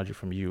technology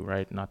from you,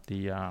 right? Not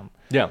the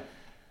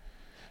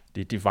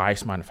the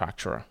device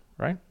manufacturer,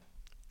 right?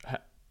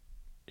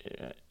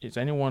 Is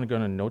anyone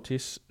going to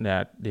notice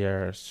that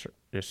their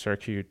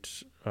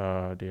circuit,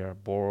 their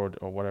board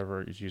or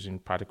whatever is using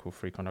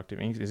particle-free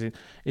conductive inks? Is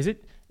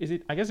it?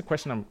 I guess the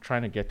question I'm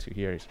trying to get to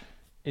here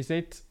is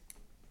it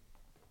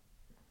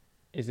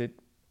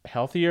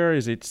healthier?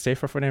 Is it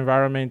safer for the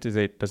environment? Does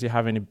it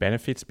have any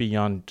benefits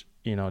beyond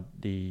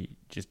the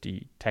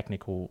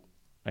technical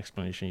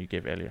explanation you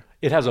gave earlier?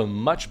 It has a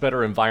much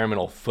better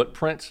environmental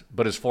footprint,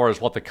 but as far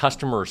as what the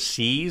customer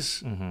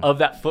sees of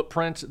that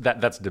footprint,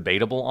 that's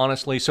debatable,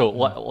 honestly.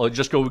 So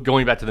just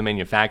going back to the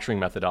manufacturing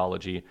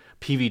methodology,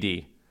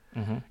 PVD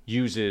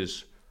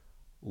uses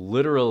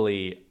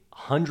literally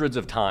hundreds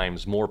of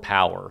times more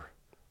power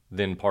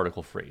than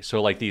particle-free.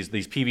 So like these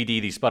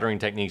PVD, these sputtering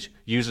techniques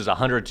uses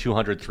 100,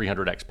 200,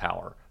 300x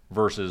power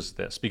versus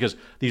this, because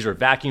these are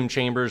vacuum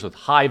chambers with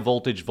high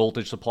voltage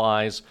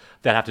supplies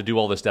that have to do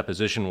all this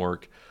deposition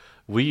work.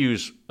 we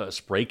use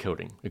spray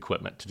coating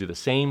equipment to do the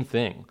same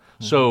thing.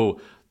 So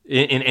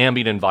in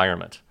ambient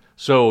environment.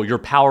 So your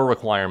power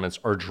requirements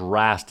are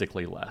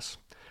drastically less.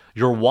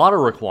 Your water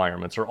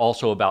requirements are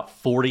also about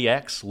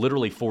 40x,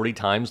 literally 40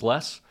 times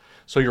less.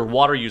 So your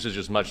water usage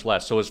is much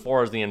less. So as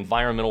far as the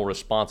environmental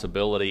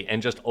responsibility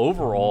and just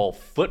overall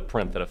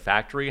footprint that a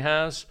factory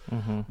has,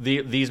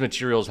 these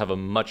materials have a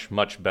much,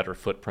 much better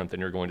footprint than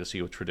you're going to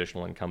see with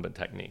traditional incumbent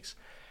techniques.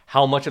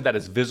 How much of that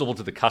is visible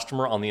to the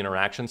customer on the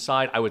interaction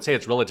side? I would say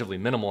it's relatively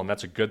minimal, and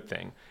that's a good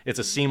thing. It's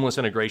a seamless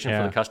integration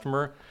for the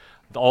customer.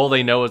 All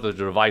they know is that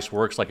the device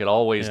works like it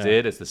always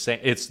did. It's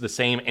the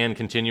same and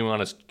continuing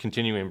on a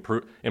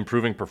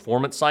improving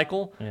performance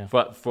cycle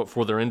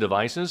for their end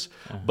devices.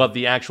 But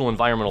the actual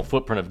environmental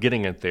footprint of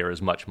getting it there is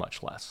much,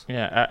 much less.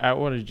 Yeah, I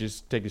want to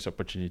just take this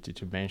opportunity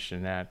to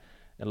mention that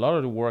a lot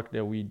of the work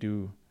that we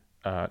do,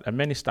 that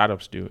many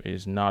startups do,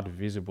 is not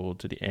visible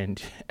to the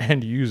end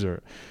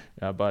user.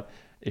 But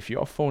if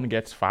your phone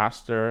gets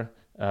faster,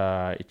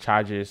 it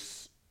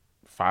charges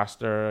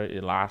faster,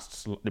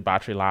 the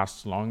battery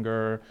lasts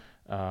longer.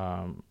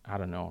 I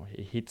don't know,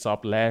 it heats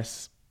up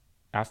less.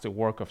 That's the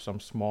work of some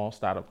small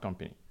startup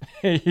company,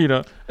 you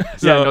know.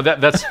 So,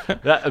 that's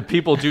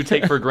people do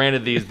take for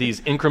granted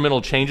these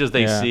incremental changes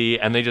they see,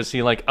 and they just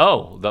see like,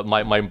 oh,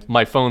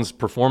 my phone's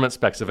performance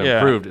specs have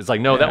improved. It's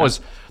like, no,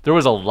 there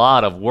was a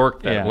lot of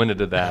work that went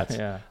into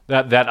that.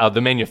 That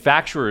the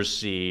manufacturers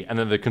see, and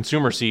then the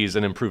consumer sees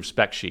an improved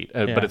spec sheet.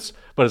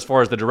 But as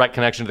far as the direct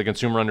connection to the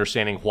consumer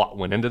understanding what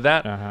went into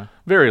that,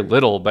 very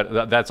little.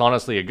 But that's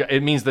honestly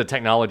it means the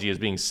technology is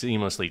being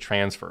seamlessly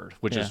transferred,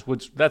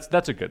 which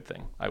that's a good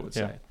thing, I would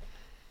say.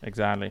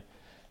 Exactly.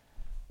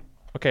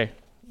 Okay,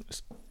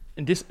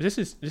 this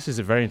is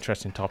a very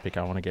interesting topic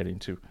I want to get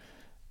into.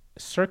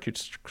 Circuit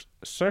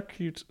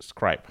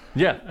scribe.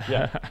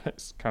 Yeah.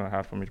 It's kind of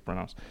hard for me to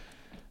pronounce.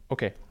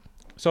 Okay,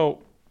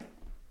 so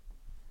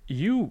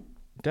you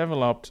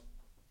developed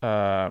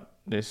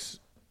this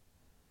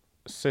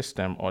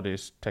system or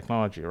this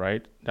technology,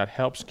 right, that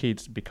helps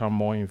kids become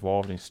more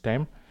involved in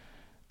STEM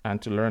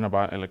and to learn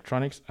about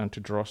electronics and to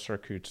draw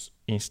circuits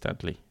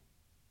instantly.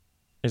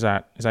 Is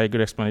that a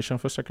good explanation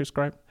for Circuit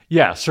Scribe?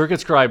 Yeah, Circuit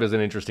Scribe is an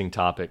interesting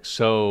topic.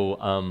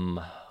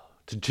 So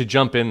to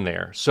jump in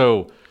there,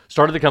 so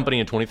started the company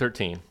in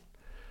 2013,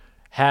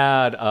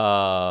 had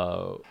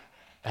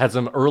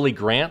some early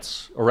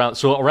grants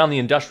around the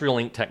industrial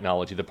ink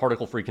technology, the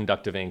particle-free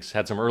conductive inks,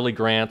 had some early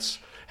grants,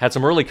 had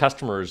some early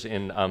customers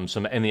in the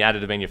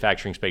additive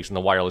manufacturing space and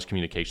the wireless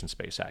communication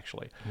space,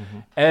 actually.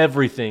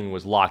 Everything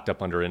was locked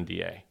up under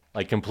NDA,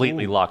 like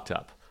completely locked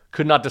up.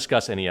 Could not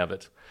discuss any of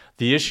it.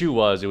 The issue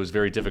was it was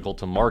very difficult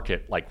to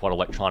market like what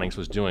electronics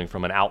was doing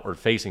from an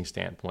outward-facing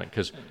standpoint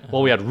because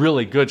while we had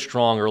really good,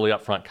 strong, early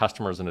upfront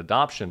customers and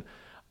adoption,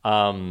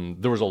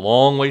 there was a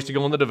long ways to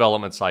go in the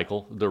development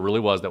cycle. There really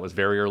was. That was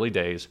very early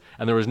days.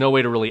 And there was no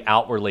way to really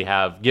outwardly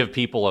give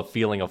people a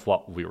feeling of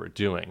what we were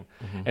doing.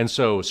 And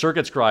so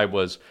Circuit Scribe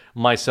was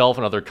myself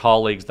and other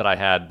colleagues that I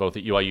had both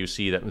at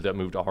UIUC that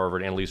moved to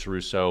Harvard and Lisa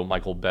Rousseau,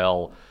 Michael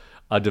Bell,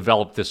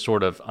 developed this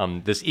sort of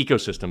this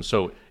ecosystem.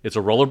 So it's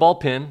a rollerball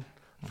pen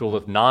filled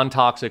with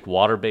non-toxic,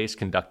 water-based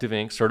conductive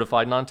ink,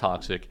 certified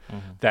non-toxic,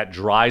 that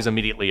dries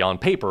immediately on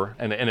paper,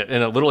 and it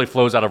literally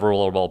flows out of a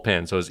rollerball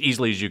pen. So as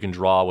easily as you can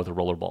draw with a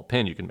rollerball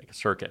pen, you can make a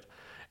circuit.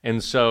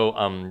 And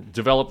so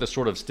developed this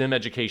sort of STEM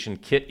education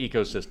kit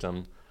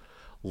ecosystem,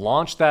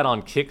 launched that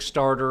on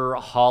Kickstarter,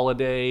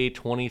 holiday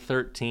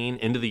 2013,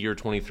 into the year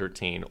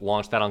 2013,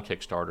 launched that on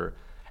Kickstarter.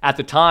 At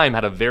the time,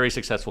 had a very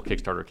successful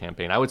Kickstarter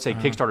campaign. I would say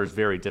Kickstarter is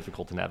very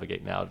difficult to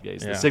navigate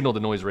nowadays. The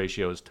signal-to-noise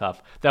ratio is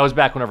tough. That was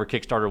back whenever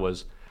Kickstarter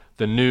was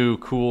the new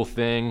cool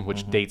thing,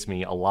 which dates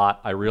me a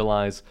lot, I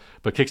realize.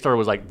 But Kickstarter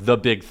was like the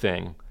big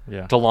thing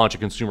to launch a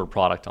consumer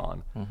product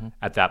on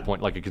at that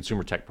point, like a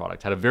consumer tech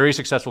product. Had a very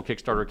successful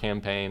Kickstarter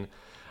campaign,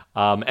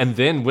 and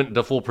then went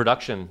into full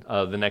production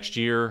the next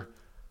year.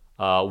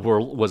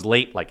 Was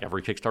late, like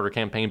every Kickstarter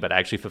campaign, but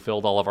actually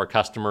fulfilled all of our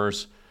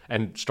customers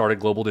and started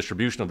global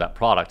distribution of that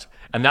product.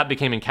 And that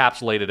became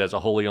encapsulated as a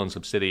wholly owned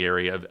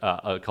subsidiary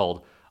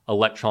called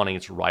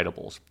Electronics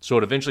Writables. So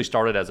it eventually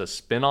started as a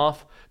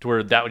spin-off to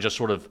where that would just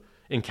sort of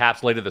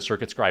encapsulated the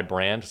Circuit Scribe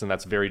brand, and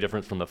that's very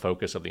different from the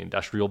focus of the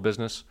industrial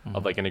business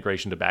of like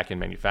integration to back-end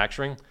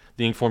manufacturing.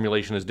 The ink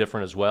formulation is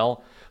different as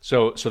well.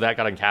 So that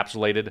got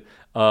encapsulated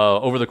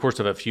over the course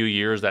of a few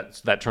years.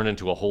 That turned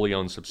into a wholly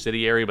owned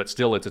subsidiary, but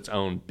still it's its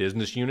own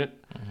business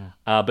unit.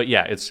 But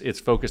yeah, it's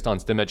focused on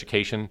STEM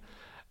education.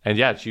 And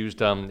yeah, it's used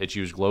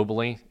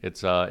globally.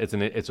 It's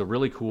a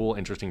really cool,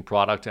 interesting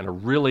product and a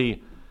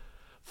really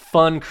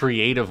fun,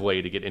 creative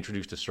way to get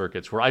introduced to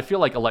circuits. Where I feel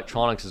like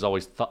electronics is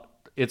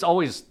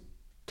always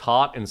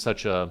taught in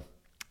such a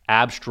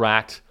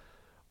abstract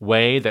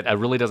way that it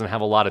really doesn't have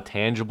a lot of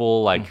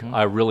tangible,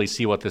 I really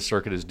see what this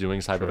circuit is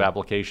doing type of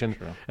application.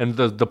 Sure. And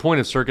the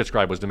point of Circuit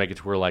Scribe was to make it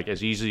to where like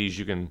as easy as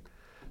you can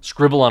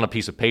scribble on a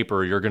piece of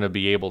paper, you're going to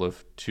be able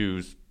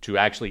to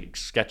actually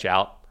sketch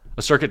out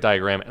a circuit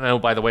diagram. And oh,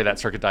 by the way, that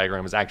circuit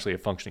diagram is actually a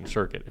functioning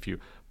circuit. If you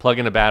plug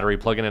in a battery,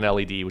 plug in an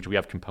LED, which we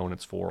have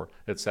components for,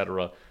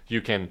 etc.,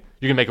 you can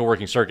make a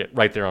working circuit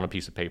right there on a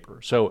piece of paper.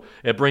 So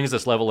it brings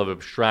this level of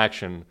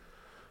abstraction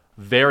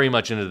very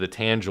much into the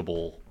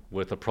tangible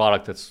with a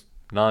product that's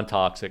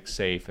non-toxic,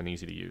 safe, and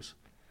easy to use.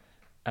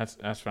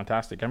 That's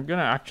fantastic. I'm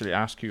gonna actually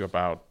ask you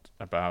about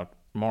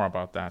more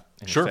about that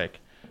in Sure. a sec.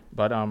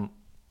 But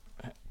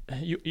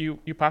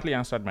you partly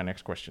answered my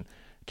next question.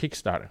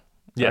 Kickstarter.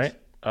 Yes.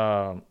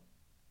 Right?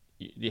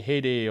 The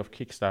heyday of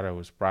Kickstarter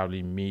was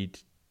probably mid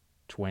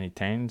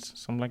 2010s,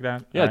 something like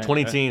that. Yeah, right?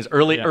 20 teens,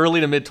 early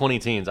to mid 20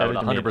 teens. I would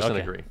 100%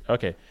 agree.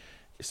 Okay.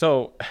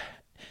 So,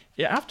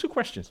 yeah, I have two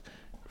questions.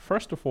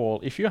 First of all,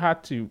 if you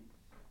had to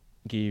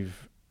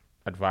give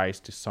advice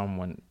to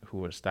someone who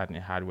was starting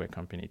a hardware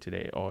company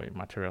today or a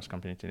materials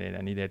company today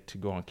that needed to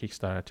go on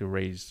Kickstarter to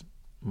raise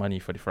money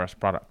for the first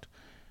product,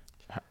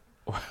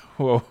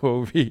 what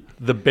would be?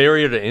 The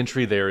barrier to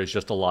entry there is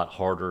just a lot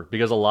harder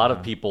because a lot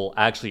of people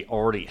actually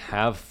already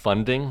have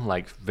funding,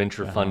 like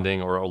venture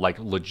funding or like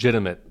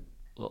legitimate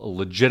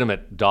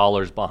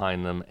dollars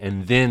behind them,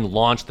 and then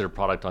launch their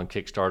product on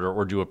Kickstarter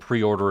or do a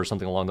pre-order or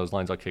something along those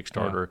lines on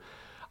Kickstarter.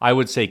 I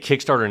would say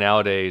Kickstarter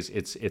nowadays,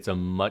 it's a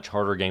much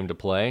harder game to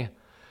play.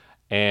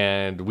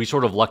 And we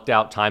sort of lucked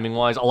out timing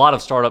wise. A lot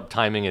of startup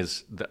timing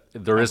is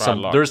there's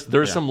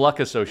some luck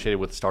associated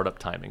with startup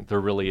timing. There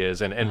really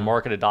is, and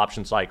market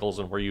adoption cycles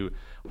and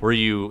where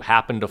you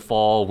happen to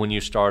fall when you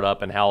start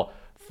up and how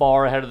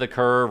far ahead of the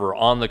curve or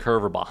on the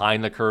curve or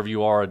behind the curve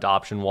you are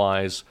adoption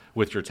wise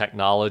with your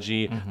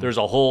technology. There's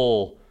a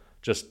whole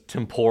just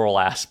temporal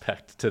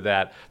aspect to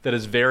that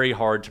is very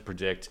hard to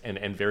predict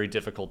and very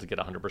difficult to get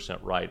 100%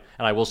 right.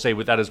 And I will say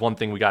with that is one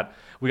thing we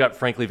got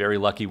frankly very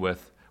lucky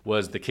with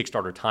was the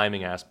Kickstarter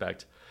timing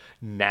aspect.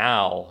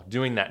 Now,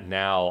 doing that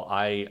now,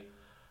 I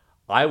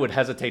would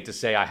hesitate to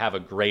say I have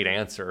a great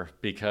answer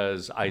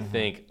because I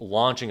think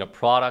launching a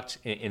product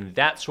in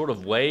that sort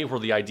of way where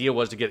the idea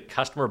was to get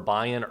customer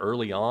buy-in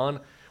early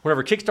on,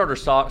 whenever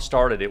Kickstarter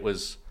started, it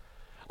was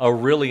a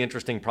really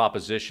interesting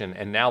proposition.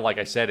 And now, like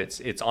I said,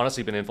 it's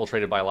honestly been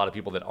infiltrated by a lot of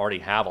people that already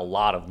have a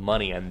lot of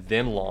money and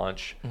then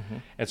launch.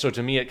 And so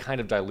to me, it kind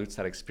of dilutes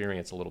that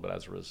experience a little bit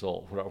as a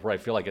result, where I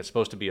feel like it's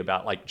supposed to be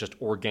about like just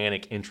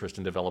organic interest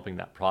in developing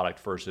that product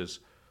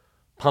versus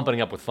pumping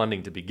up with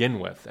funding to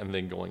begin with and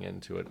then going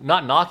into it.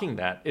 Not knocking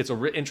that. It's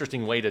a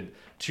interesting way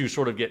to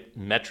sort of get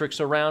metrics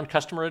around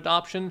customer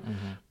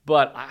adoption.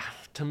 But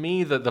to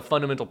me, the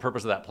fundamental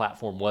purpose of that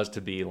platform was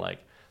to be like,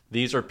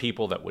 these are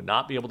people that would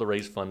not be able to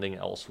raise funding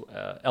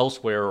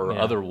elsewhere or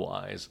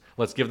otherwise.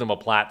 Let's give them a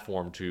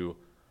platform to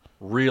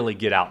really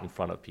get out in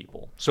front of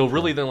people. So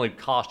really the only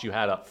cost you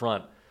had up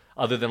front,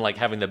 other than like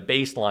having the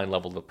baseline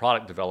level of the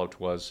product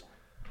developed, was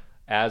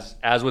as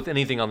with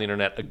anything on the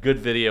internet, a good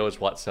video is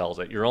what sells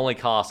it. Your only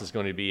cost is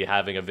going to be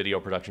having a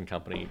video production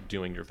company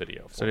doing your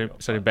video for you.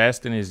 So the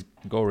best thing is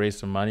go raise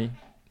some money,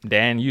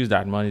 then use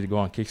that money to go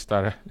on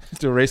Kickstarter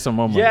to raise some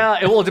more money. Yeah,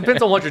 it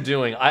depends on what you're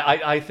doing.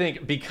 I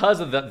think because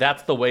of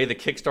that's the way the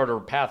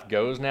Kickstarter path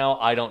goes now.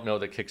 I don't know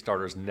that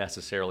Kickstarter is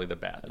necessarily the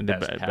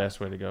best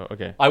way to go.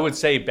 Okay. I would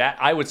say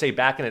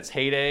back in its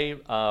heyday,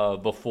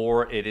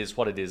 before it is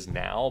what it is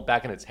now.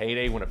 Back in its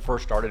heyday, when it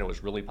first started, and it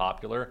was really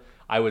popular.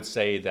 I would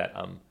say that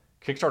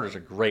Kickstarter is a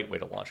great way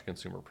to launch a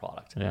consumer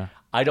product. Yeah.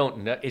 I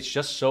don't know. It's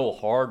just so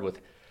hard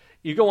with.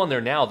 You go on there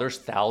now, there's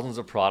thousands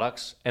of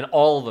products, and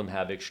all of them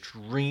have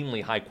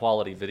extremely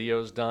high-quality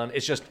videos done.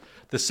 It's just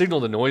the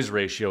signal-to-noise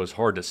ratio is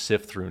hard to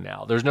sift through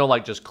now. There's no,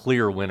 like, just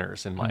clear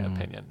winners, in my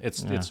opinion.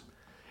 It's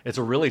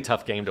a really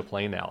tough game to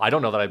play now. I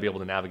don't know that I'd be able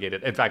to navigate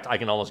it. In fact, I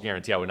can almost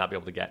guarantee I would not be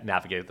able to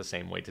navigate it the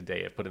same way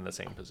today if put in the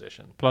same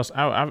position. Plus,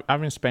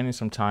 I've been spending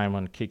some time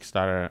on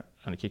Kickstarter,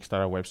 on the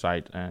Kickstarter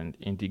website and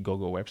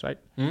Indiegogo website.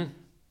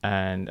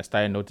 And I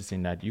started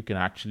noticing that you can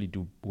actually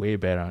do way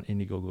better on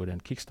Indiegogo than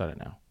Kickstarter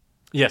now.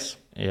 Yes.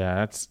 Yeah,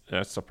 that's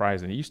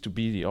surprising. It used to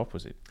be the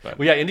opposite. Well,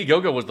 yeah,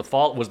 Indiegogo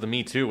was the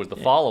Me Too, was the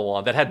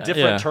follow-on that had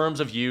different terms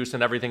of use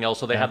and everything else.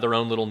 So they had their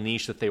own little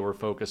niche that they were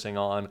focusing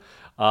on.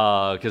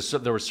 Because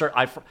there was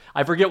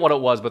I forget what it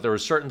was, but there were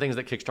certain things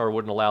that Kickstarter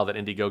wouldn't allow that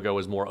Indiegogo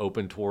was more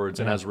open towards,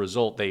 and as a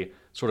result, they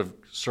sort of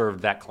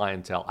served that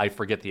clientele. I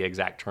forget the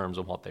exact terms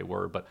of what they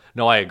were, but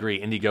no, I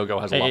agree.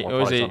 Indiegogo has a lot more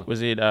products on it.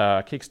 Was it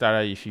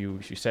Kickstarter? If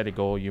you set a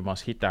goal, you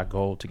must hit that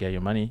goal to get your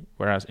money.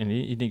 Whereas in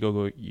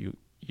Indiegogo, you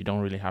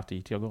don't really have to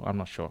hit your goal. I'm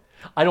not sure.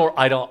 I don't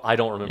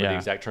remember the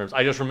exact terms.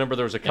 I just remember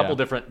there was a couple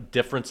different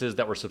differences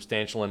that were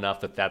substantial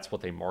enough that that's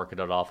what they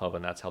marketed off of,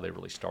 and that's how they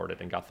really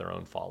started and got their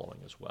own following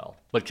as well.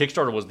 But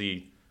Kickstarter was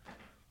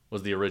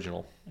the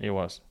original. It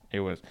was.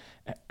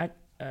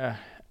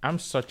 I'm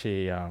such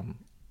a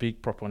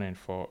big proponent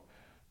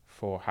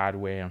for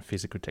hardware and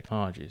physical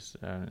technologies,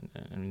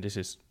 and this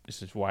is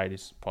why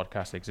this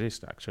podcast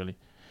exists actually.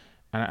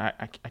 And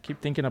I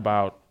keep thinking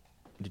about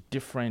the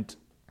different.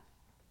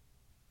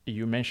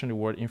 You mentioned the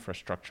word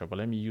infrastructure, but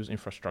let me use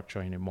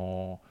infrastructure in a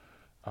more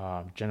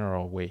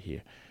general way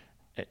here.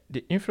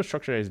 The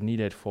infrastructure is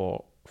needed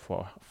for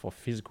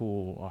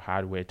physical or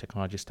hardware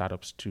technology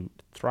startups to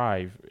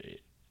thrive.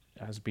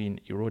 has been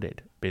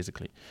eroded,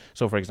 basically.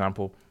 So, for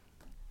example,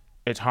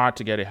 it's hard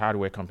to get a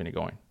hardware company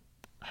going.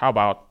 How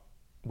about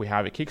we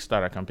have a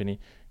Kickstarter company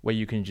where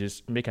you can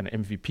just make an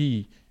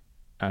MVP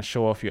and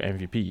show off your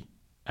MVP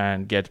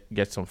and get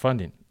some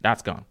funding?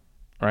 That's gone,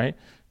 right?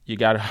 You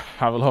got to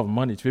have a lot of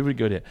money to be able to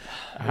go there.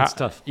 It's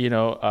tough.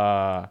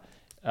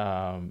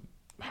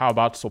 How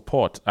about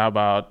support? How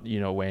about,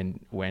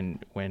 when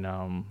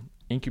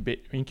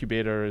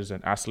incubators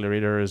and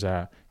accelerators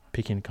are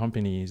picking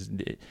companies,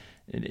 the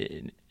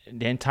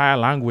entire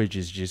language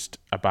is just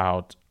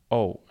about,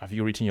 oh, have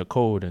you written your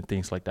code and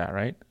things like that,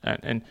 right?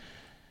 And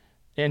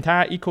the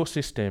entire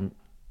ecosystem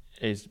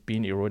is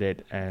being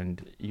eroded.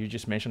 And you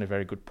just mentioned a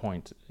very good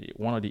point.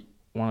 One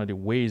of the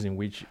ways in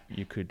which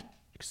you could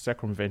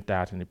circumvent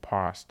that in the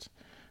past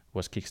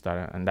was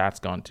Kickstarter, and that's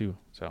gone too.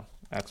 So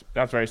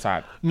that's very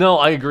sad. No,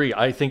 I agree.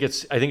 I think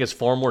it's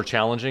far more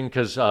challenging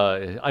because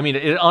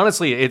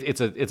honestly,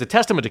 it's a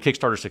testament to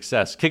Kickstarter's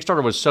success.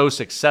 Kickstarter was so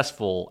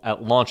successful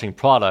at launching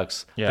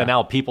products that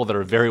now people that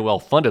are very well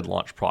funded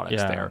launch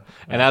products there,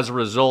 and as a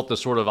result, the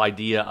sort of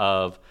idea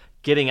of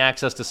getting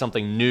access to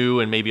something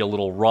new and maybe a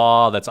little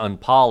raw that's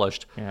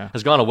unpolished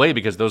has gone away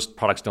because those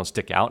products don't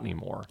stick out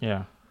anymore.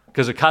 Yeah,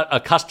 because a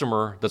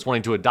customer that's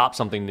wanting to adopt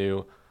something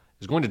new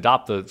is going to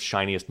adopt the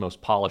shiniest,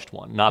 most polished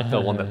one, not the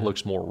one that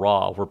looks more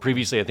raw, where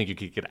previously I think you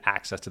could get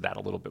access to that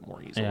a little bit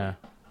more easily.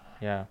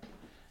 Yeah.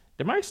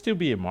 There might still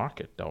be a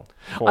market, though.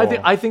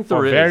 I think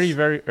there is. Very,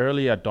 very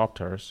early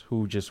adopters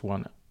who just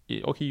want,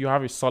 okay, you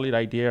have a solid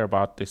idea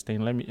about this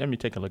thing. Let me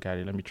take a look at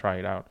it. Let me try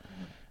it out.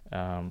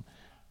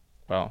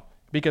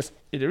 Because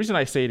the reason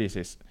I say this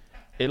is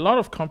a lot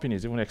of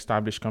companies, even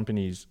established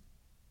companies,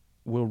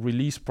 will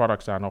release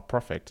products that are not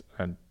perfect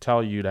and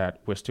tell you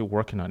that we're still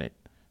working on it.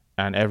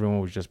 And everyone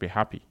would just be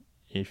happy.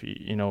 If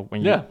everyone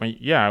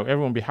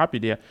will be happy.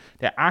 They're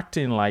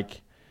acting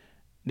like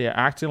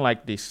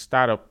they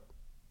start up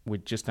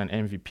with just an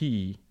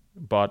MVP,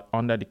 but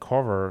under the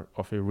cover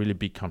of a really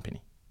big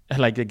company,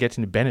 like they're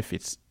getting the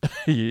benefits.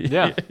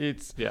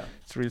 It's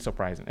really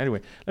surprising.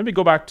 Anyway, let me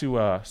go back to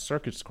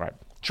CircuitScribe.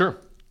 Sure.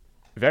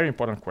 Very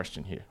important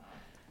question here.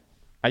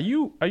 Are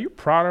you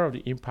prouder of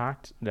the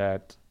impact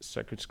that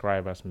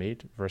CircuitScribe has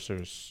made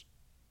versus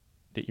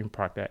the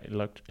impact that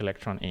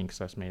Electron Inc.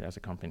 has made as a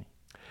company?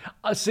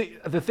 See,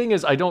 the thing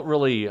is, I don't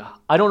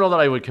know that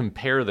I would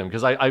compare them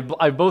because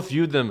I both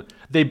viewed them.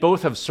 They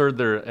both have served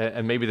their,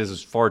 and maybe this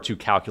is far too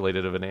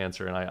calculated of an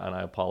answer, and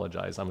I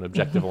apologize. I'm an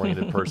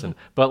objective-oriented person,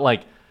 but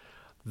like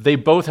they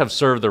both have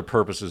served their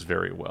purposes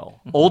very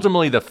well.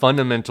 Ultimately, the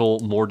fundamental,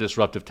 more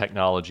disruptive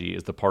technology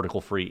is the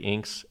particle-free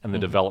inks and the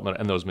development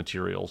and those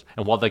materials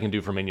and what they can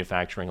do for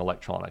manufacturing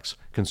electronics,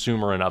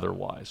 consumer and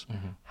otherwise.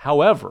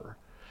 However,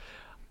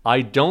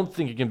 I don't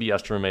think it can be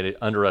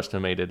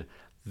underestimated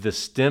the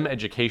STEM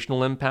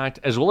educational impact,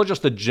 as well as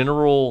just the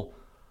general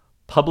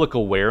public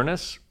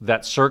awareness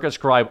that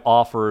CircuitScribe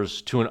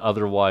offers to an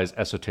otherwise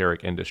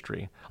esoteric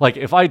industry. Like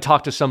if I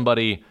talk to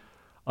somebody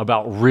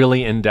about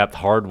really in-depth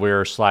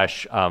hardware /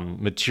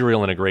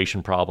 material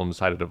integration problems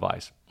inside a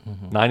device,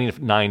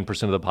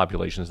 99% of the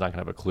population is not going to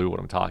have a clue what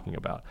I'm talking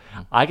about.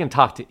 I can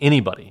talk to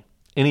anybody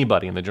in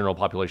the general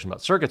population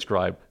about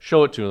CircuitScribe,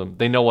 show it to them,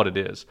 they know what it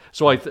is.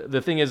 So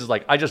the thing is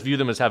like I just view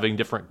them as having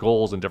different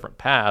goals and different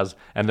paths,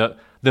 and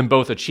them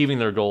both achieving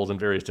their goals in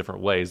various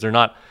different ways.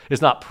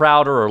 It's not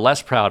prouder or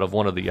less proud of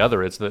one or the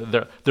other. It's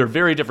they're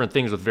very different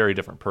things with very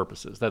different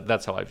purposes.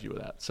 That's how I view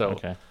that. So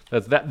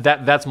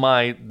that's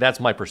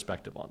my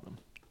perspective on them.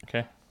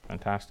 Okay,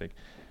 fantastic.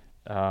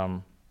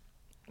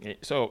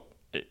 So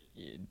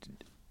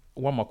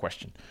one more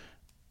question: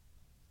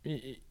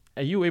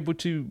 are you able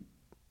to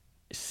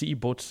see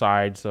both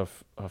sides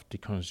of the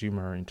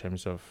consumer in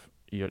terms of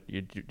the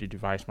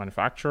device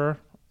manufacturer,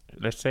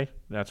 let's say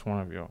that's one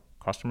of your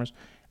customers,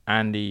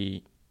 and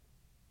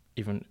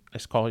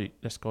let's call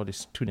the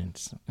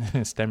students,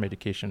 STEM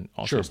education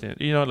also,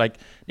 sure. Like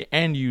the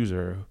end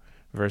user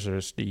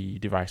versus the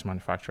device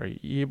manufacturer?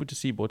 You're able to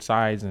see both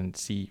sides and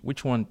see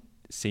which one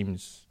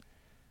seems,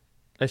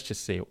 let's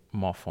just say,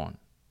 more fun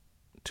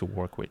to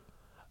work with.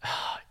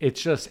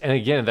 It's just, and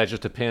again, that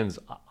just depends.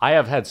 I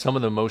have had some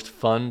of the most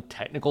fun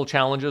technical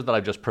challenges that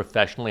I've just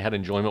professionally had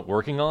enjoyment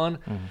working on,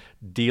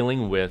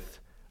 dealing with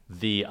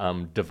the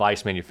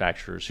device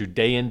manufacturers who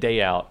day in,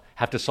 day out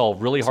have to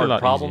solve really hard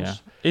problems.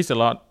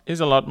 Easier.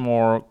 It's a lot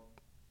more.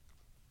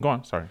 Go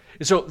on, sorry.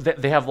 So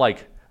they have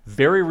like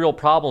very real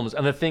problems.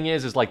 And the thing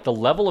is like the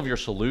level of your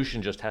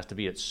solution just has to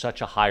be at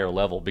such a higher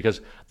level because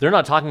they're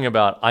not talking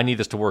about, I need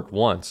this to work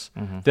once.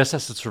 This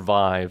has to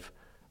survive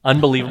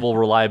unbelievable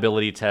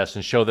reliability tests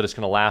and show that it's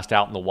going to last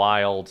out in the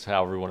wild,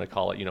 however you want to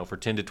call it, for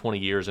 10 to 20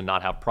 years and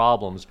not have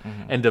problems.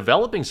 And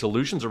developing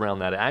solutions around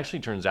that actually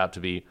turns out to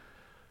be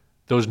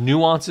those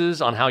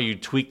nuances on how you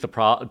tweak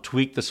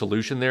the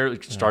solution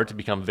there start to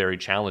become very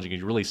challenging,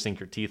 and you really sink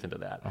your teeth into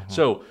that.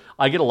 So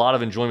I get a lot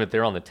of enjoyment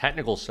there on the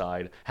technical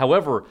side.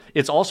 However,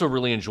 it's also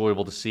really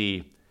enjoyable to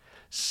see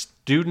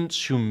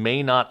students who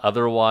may not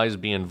otherwise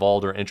be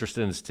involved or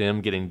interested in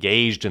STEM get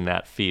engaged in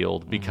that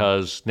field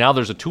because now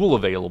there's a tool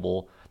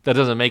available that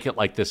doesn't make it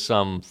like this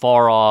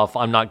far off,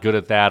 I'm not good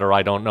at that, or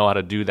I don't know how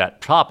to do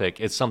that topic.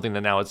 It's something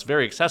that now it's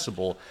very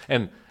accessible.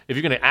 And if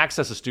you're going to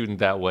access a student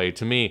that way,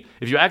 to me,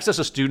 if you access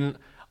a student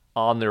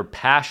on their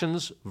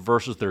passions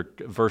versus their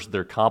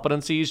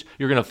competencies,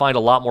 you're going to find a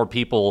lot more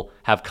people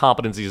have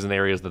competencies in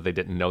areas that they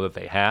didn't know that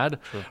they had.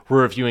 Sure.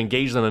 Where if you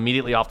engage them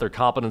immediately off their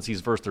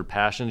competencies versus their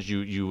passions,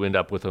 you end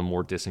up with a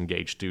more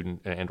disengaged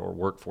student and or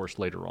workforce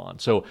later on.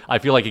 So I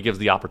feel like it gives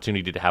the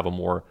opportunity to have a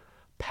more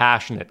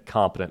passionate,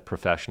 competent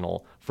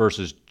professional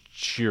versus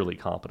sheerly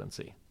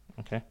competency.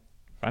 Okay,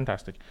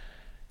 fantastic.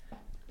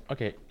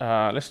 Okay,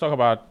 let's talk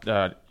about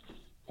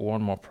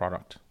one more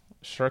product,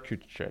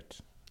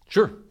 CircuitJet.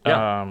 Sure.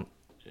 Yeah.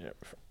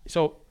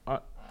 So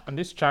on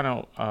this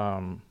channel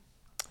and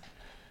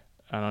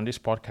on this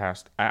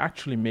podcast, I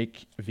actually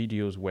make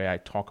videos where I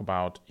talk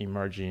about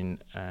emerging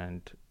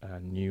and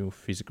new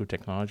physical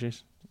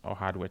technologies or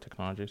hardware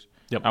technologies.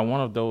 Yep. And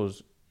one of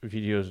those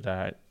videos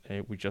that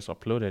we just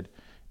uploaded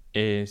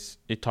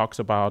it talks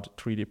about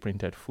 3D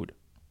printed food,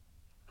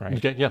 right?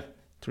 Okay. Yeah.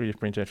 3D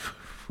printed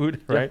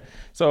food, right? Yep.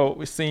 So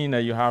we're seeing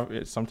that you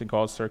have something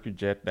called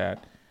CircuitJet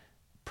that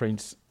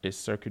prints a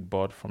circuit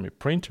board from a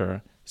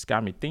printer. It's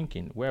got me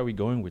thinking, where are we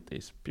going with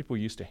this? People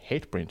used to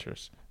hate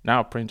printers.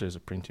 Now printers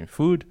are printing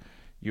food.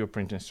 You're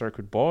printing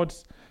circuit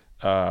boards.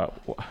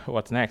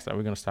 What's next? Are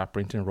we going to start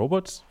printing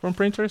robots from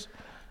printers?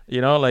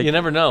 You know, like you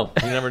never know.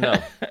 You never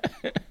know.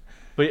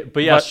 But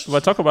yeah.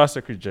 But talk about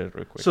CircuitJet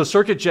real quick. So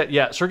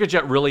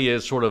CircuitJet really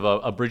is sort of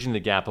a bridging the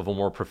gap of a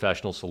more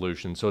professional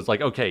solution. So it's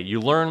like, okay, you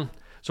learn.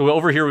 So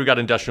over here, we've got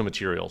industrial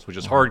materials, which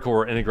is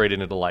hardcore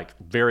integrated into like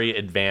very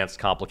advanced,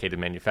 complicated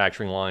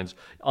manufacturing lines.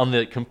 On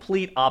the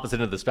complete opposite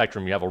end of the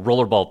spectrum, you have a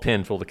rollerball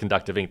pen filled with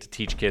conductive ink to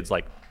teach kids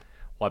like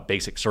what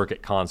basic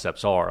circuit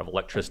concepts are of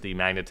electricity,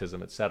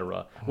 magnetism,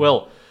 etc.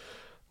 Well,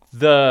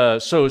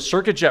 so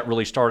CircuitJet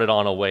really started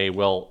on a way,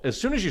 as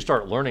soon as you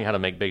start learning how to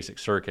make basic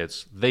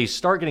circuits, they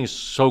start getting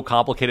so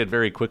complicated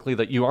very quickly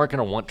that you aren't going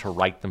to want to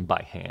write them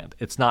by hand.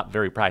 It's not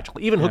very practical.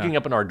 Even hooking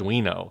up an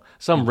Arduino,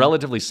 some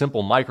relatively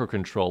simple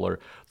microcontroller,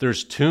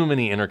 there's too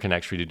many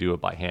interconnects for you to do it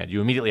by hand.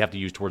 You immediately have to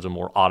use towards a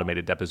more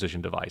automated deposition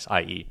device,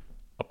 i.e.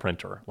 a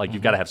printer. Like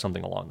you've got to have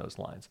something along those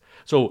lines.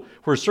 So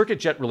where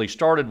CircuitJet really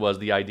started was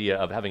the idea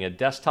of having a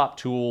desktop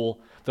tool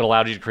that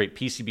allowed you to create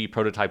PCB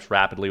prototypes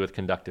rapidly with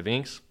conductive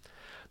inks.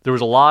 There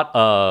was a lot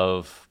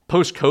of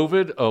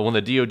post-COVID when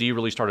the DoD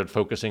really started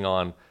focusing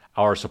on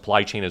our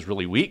supply chain is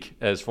really weak,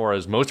 as far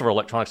as most of our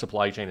electronic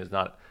supply chain is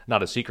not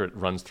a secret,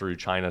 runs through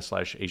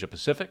China/Asia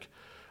Pacific.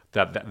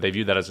 That they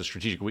view that as a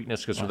strategic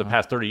weakness because for the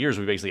past 30 years,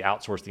 we basically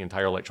outsourced the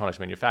entire electronics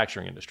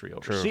manufacturing industry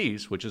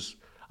overseas, which is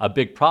a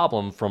big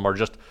problem from our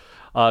just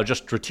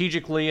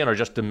strategically and our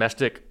just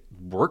domestic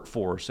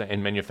workforce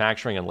and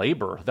manufacturing and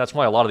labor. That's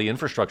why a lot of the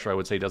infrastructure, I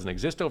would say, doesn't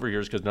exist over here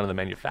is because none of the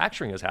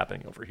manufacturing is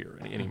happening over here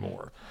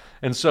anymore.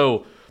 And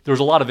so there was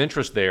a lot of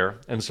interest there.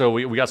 And so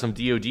we got some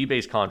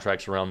DoD-based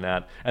contracts around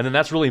that. And then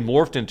that's really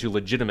morphed into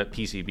legitimate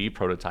PCB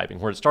prototyping,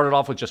 where it started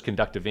off with just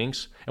conductive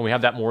inks. And we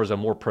have that more as a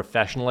more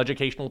professional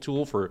educational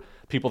tool for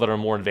people that are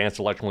more advanced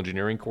electrical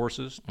engineering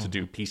courses to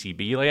do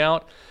PCB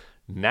layout.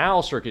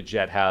 Now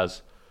CircuitJet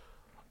has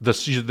the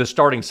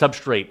starting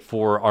substrate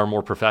for our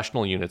more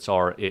professional units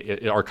are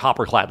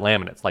copper-clad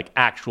laminates, like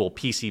actual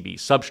PCB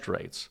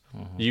substrates.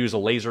 You use a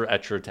laser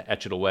etcher to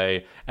etch it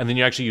away, and then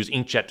you actually use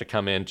inkjet to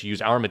come in to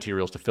use our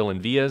materials to fill in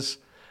vias,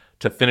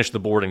 to finish the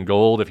board in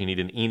gold if you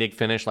need an ENIG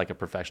finish, like a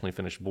professionally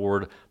finished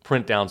board,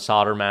 print down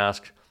solder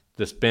mask,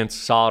 dispense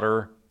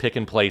solder, pick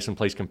and place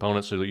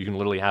components so that you can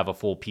literally have a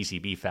full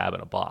PCB fab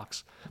in a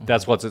box.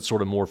 That's what it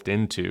sort of morphed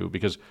into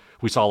because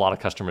we saw a lot of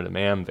customer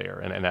demand there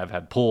and I've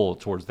had pull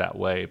towards that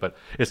way. But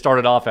it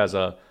started off as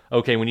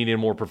we needed a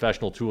more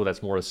professional tool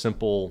that's more a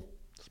simple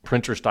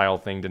printer style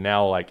thing to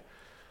now like,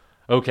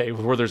 okay,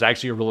 where there's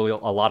actually a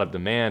lot of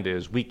demand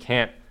is we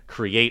can't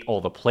create all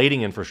the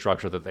plating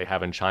infrastructure that they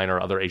have in China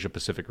or other Asia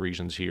Pacific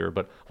regions here.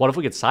 But what if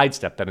we could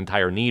sidestep that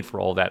entire need for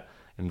all that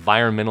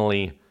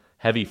environmentally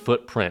heavy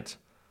footprint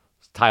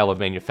style of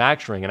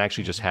manufacturing and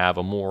actually just have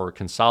a more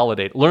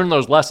learn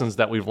those lessons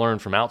that we've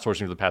learned from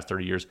outsourcing for the past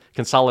 30 years,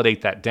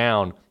 consolidate that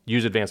down,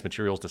 use advanced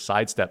materials to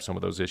sidestep some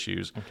of those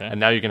issues. Okay.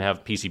 And now you can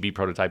have PCB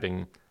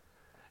prototyping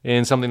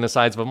in something the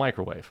size of a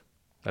microwave.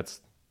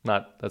 That's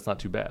not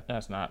too bad.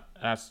 That's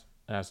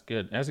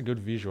good. That's a good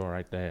visual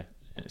right there.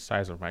 The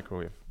size of a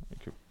microwave. You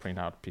could print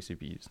out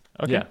PCBs.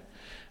 Okay.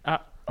 Yeah.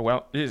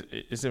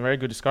 It's a very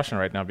good discussion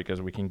right now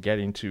because we can get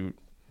into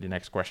the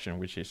next question,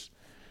 which is,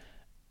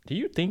 do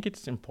you think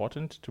it's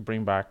important to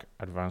bring back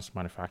advanced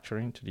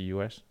manufacturing to the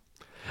U.S.?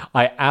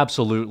 I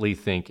absolutely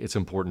think it's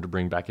important to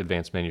bring back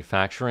advanced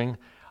manufacturing.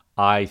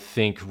 I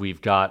think we've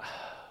got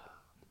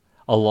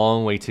a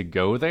long way to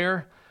go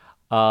there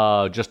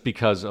just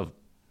because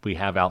we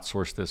have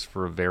outsourced this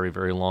for a very,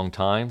 very long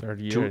time.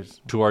 30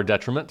 years. To our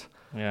detriment.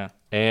 Yeah.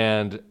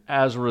 And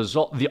as a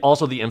result,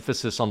 the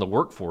emphasis on the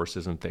workforce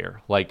isn't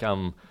there. Like, as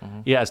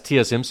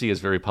TSMC has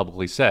very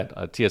publicly said,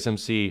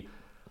 TSMC...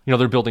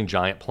 they're building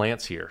giant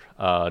plants here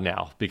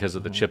now because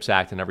of the CHIPS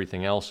Act and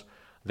everything else.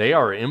 they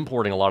are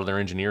importing a lot of their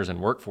engineers and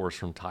workforce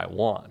from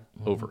Taiwan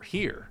over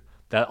here.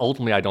 That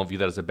ultimately, I don't view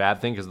that as a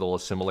bad thing because they'll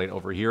assimilate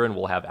over here and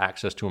we'll have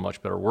access to a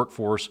much better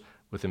workforce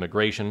with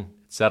immigration,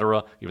 et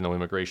cetera, even though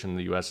immigration in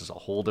the U.S. is a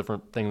whole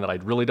different thing that I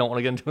really don't want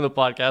to get into in the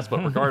podcast.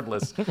 But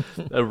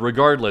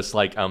regardless,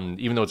 like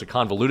even though it's a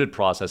convoluted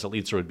process, at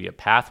least there would be a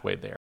pathway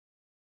there.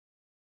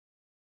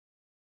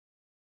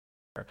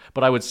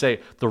 But I would say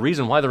the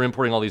reason why they're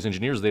importing all these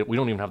engineers is that we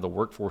don't even have the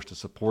workforce to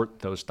support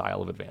those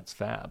style of advanced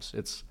fabs.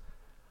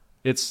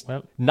 It's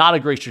not a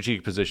great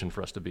strategic position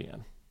for us to be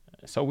in.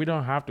 So we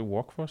don't have the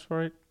workforce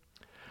for it?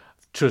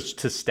 To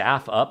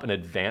staff up an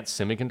advanced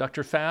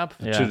semiconductor fab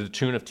to the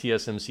tune of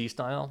TSMC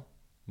style?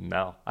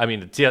 No. I mean,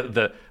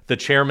 the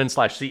chairman /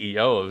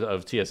 CEO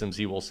of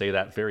TSMC will say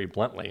that very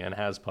bluntly and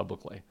has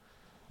publicly.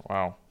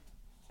 Wow.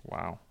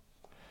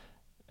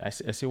 I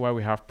see why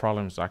we have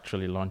problems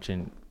actually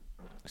launching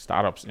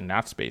startups in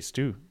that space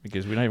too,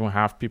 because we don't even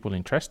have people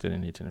interested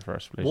in it in the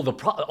first place. Well,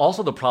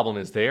 the problem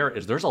is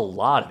there's a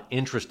lot of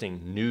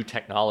interesting new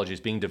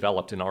technologies being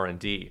developed in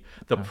R&D.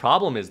 The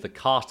problem is the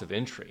cost of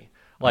entry.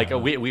 Like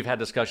we've had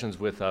discussions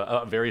with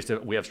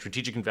we have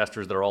strategic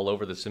investors that are all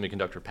over the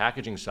semiconductor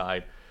packaging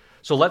side.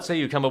 So let's say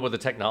you come up with a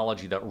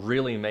technology that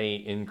really may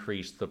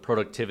increase the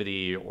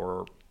productivity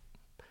or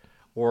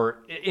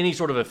any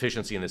sort of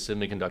efficiency in the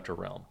semiconductor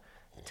realm.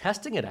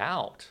 Testing it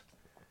out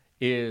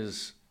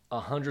is a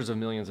hundreds of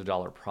millions of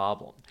dollar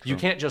problem. True. You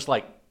can't just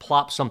like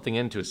plop something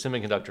into a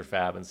semiconductor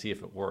fab and see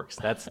if it works.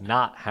 That's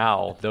not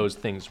how those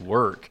things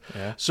work.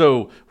 Yeah.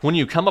 So when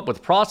you come up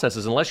with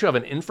processes, unless you have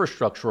an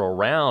infrastructure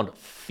around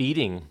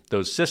feeding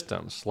those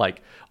systems,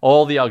 like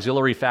all the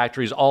auxiliary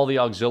factories, all the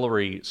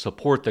auxiliary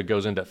support that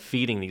goes into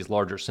feeding these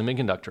larger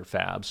semiconductor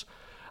fabs,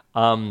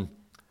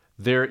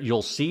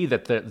 you'll see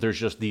that there's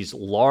just these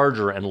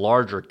larger and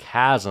larger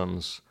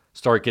chasms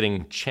start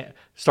getting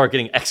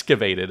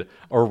excavated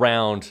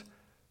around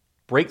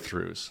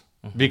breakthroughs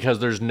because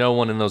there's no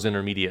one in those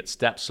intermediate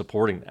steps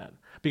supporting that.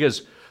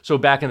 Because so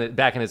back in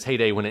its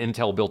heyday when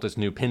Intel built its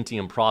new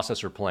Pentium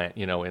processor plant,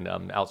 in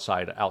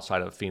outside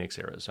of Phoenix,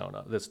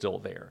 Arizona, that's still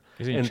there.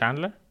 Is it in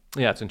Chandler?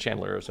 Yeah, it's in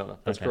Chandler, Arizona.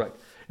 That's correct.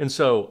 And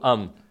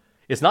so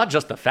it's not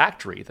just the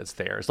factory that's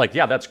there. It's like,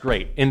 yeah, that's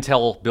great.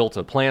 Intel built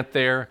a plant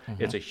there.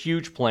 Mm-hmm. It's a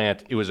huge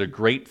plant. It was a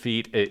great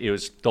feat. It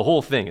was the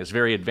whole thing is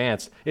very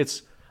advanced.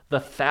 It's the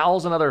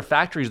 1,000 other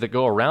factories that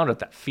go around it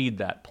that feed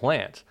that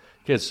plant.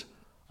 Because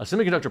a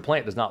semiconductor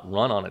plant does not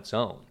run on its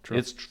own. True.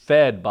 It's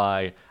fed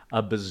by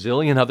a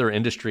bazillion other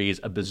industries,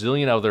 a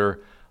bazillion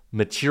other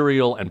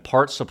material and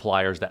part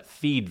suppliers that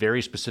feed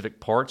very specific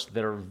parts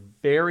that are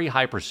very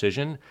high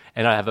precision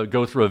and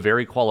go through a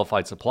very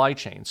qualified supply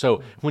chain.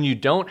 So when you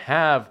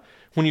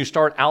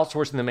start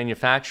outsourcing the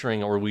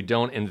manufacturing or we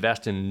don't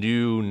invest in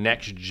new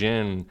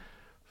next-gen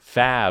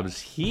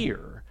fabs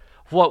here,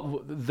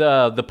 what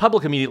the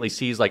public immediately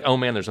sees like, oh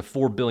man, there's a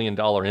 $4 billion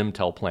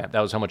Intel plant.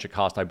 That was how much it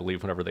cost, I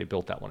believe, whenever they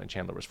built that one in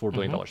Chandler. It was $4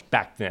 billion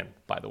back then,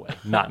 by the way,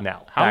 not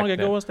now. How long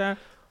ago was that?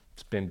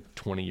 It's been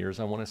 20 years,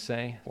 I want to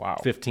say. Wow.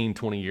 15,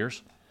 20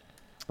 years.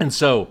 And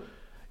so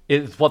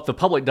what the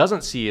public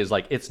doesn't see is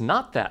like, it's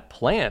not that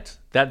plant.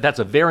 That's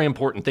a very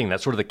important thing.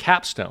 That's sort of the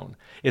capstone.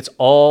 It's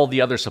all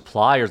the other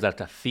suppliers that have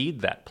to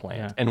feed that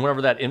plant. Yeah. And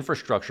whenever that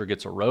infrastructure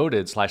gets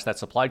eroded, / that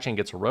supply chain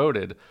gets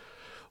eroded,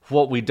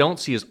 what we don't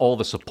see is all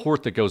the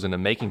support that goes into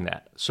making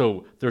that.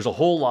 So there's a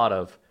whole lot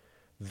of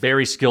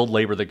very skilled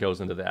labor that goes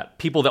into that.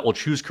 People that will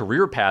choose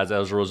career paths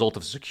as a result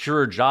of a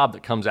secure job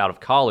that comes out of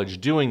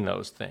college doing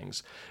those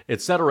things, et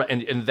cetera.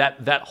 And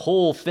that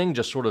whole thing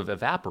just sort of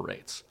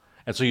evaporates.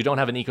 And so you don't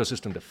have an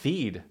ecosystem to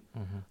feed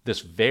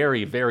this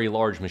very, very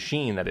large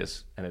machine that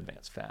is an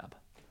advanced fab.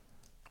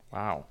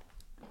 Wow.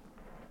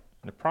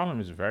 The problem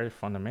is very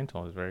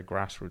fundamental. It's very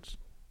grassroots.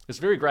 It's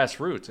very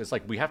grassroots. It's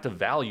like we have to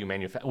value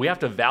we have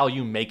to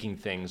value making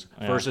things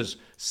versus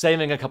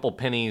saving a couple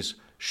pennies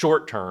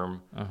short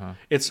term.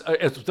 It's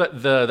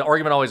the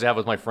argument I always have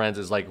with my friends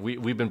is like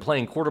we've been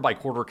playing quarter by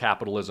quarter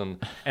capitalism,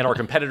 and our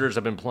competitors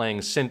have been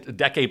playing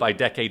decade by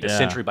decade to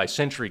century by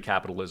century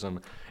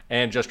capitalism,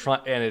 and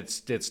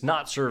it's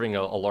not serving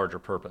a larger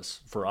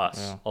purpose for us.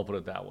 Yeah. I'll put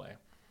it that way.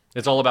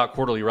 It's all about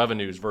quarterly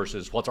revenues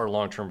versus what's our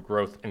long-term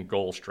growth and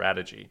goal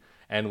strategy,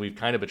 and we've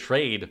kind of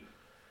betrayed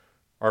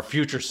our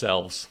future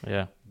selves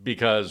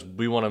because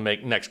we want to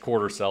make next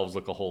quarter selves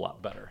look a whole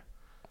lot better.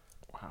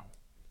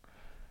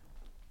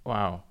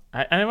 Wow.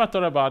 I never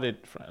thought about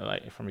it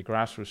from a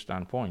grassroots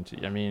standpoint.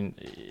 I mean,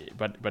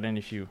 but then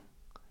it's true.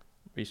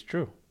 It's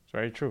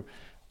very true.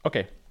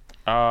 Okay.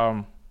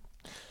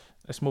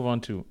 Let's move on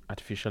to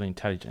artificial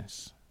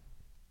intelligence.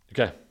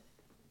 Okay.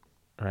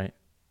 Right.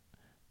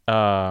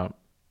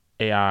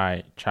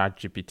 AI,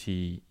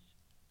 ChatGPT,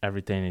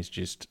 everything is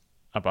just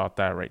about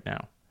that right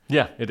now.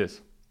 Yeah, it is.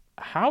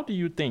 How do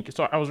you think?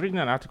 So I was reading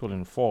an article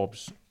in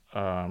Forbes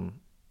a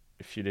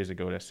few days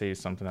ago that says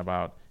something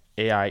about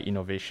AI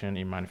innovation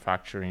in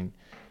manufacturing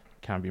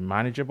can be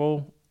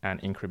manageable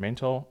and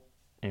incremental,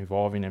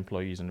 involving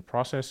employees in the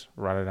process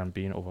rather than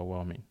being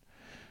overwhelming.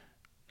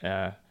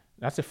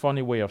 That's a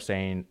funny way of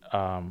saying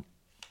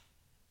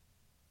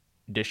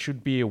there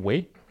should be a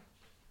way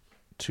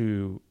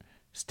to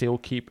still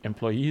keep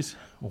employees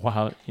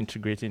while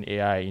integrating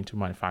AI into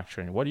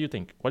manufacturing? What do you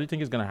think? What do you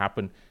think is going to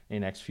happen in the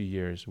next few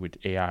years with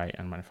AI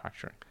and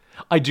manufacturing?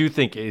 I do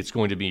think it's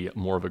going to be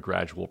more of a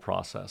gradual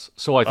process.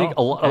 So I think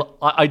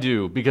I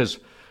do, because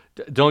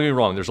don't get me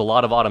wrong, there's a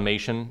lot of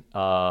automation.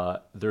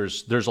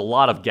 There's a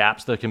lot of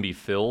gaps that can be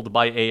filled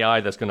by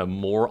AI that's going to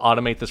more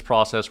automate this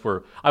process,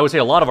 where I would say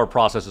a lot of our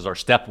processes are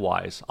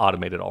stepwise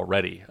automated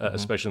already,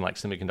 especially in like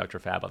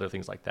semiconductor fab, other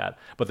things like that.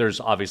 But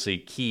there's obviously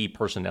key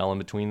personnel in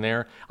between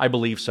there. I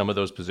believe some of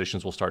those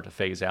positions will start to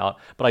phase out,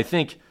 but I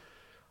think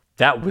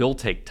that will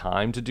take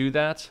time to do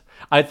that.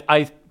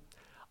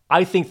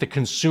 I think the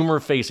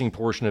consumer-facing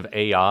portion of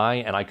AI,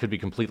 and I could be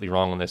completely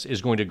wrong on this,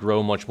 is going to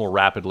grow much more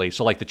rapidly.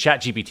 So like the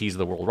ChatGPTs of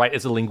the world, right?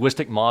 It's a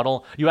linguistic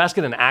model. You ask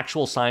it an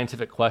actual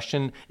scientific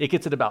question, it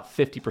gets it about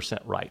 50%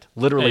 right.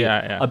 Literally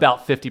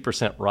about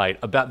 50% right.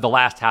 About the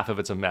last half of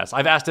it's a mess.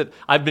 I've asked it,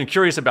 I've been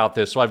curious about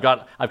this, so I've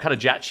got a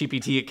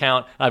ChatGPT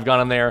account, and I've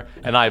gone in there,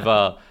 and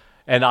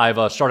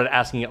I've started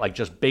asking it like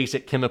just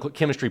basic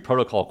chemistry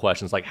protocol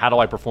questions, like how do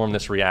I perform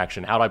this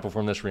reaction? How do I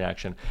perform this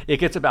reaction? It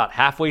gets about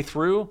halfway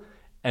through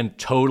and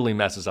totally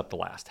messes up the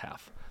last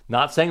half.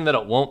 Not saying that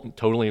it won't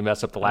totally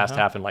mess up the last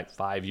half in like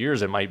 5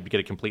 years. It might get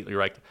it completely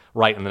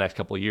right in the next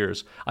couple of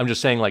years. I'm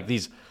just saying like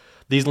these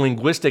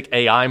linguistic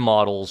AI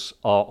models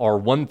are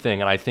one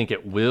thing, and I think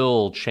it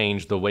will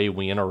change the way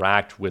we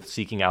interact with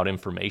seeking out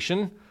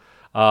information,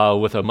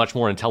 with a much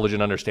more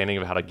intelligent understanding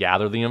of how to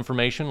gather the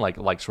information,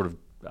 like sort of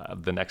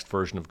the next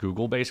version of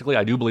Google, basically.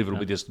 I do believe it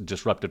will be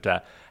disruptive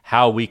to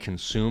how we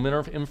consume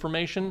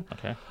information.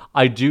 Okay.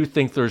 I do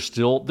think there's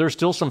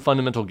still some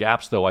fundamental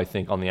gaps, though, I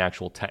think, on the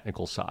actual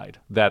technical side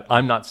that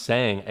I'm not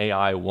saying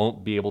AI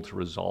won't be able to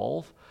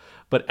resolve.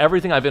 But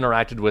everything I've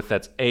interacted with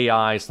that's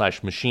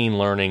AI/machine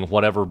learning,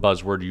 whatever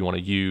buzzword you want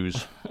to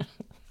use,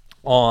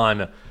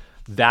 on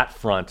that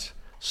front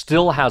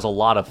still has a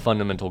lot of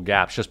fundamental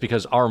gaps, just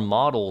because our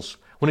models,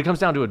 when it comes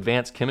down to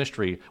advanced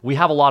chemistry, we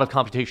have a lot of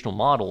computational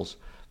models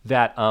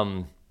that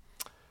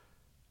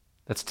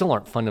still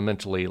aren't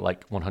fundamentally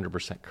like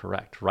 100%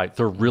 correct, right?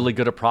 They're really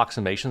good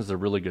approximations, they're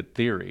really good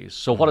theories.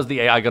 So what is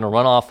the AI going to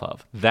run off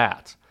of?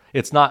 That.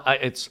 It's not,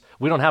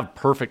 we don't have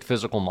perfect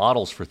physical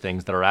models for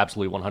things that are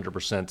absolutely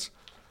 100%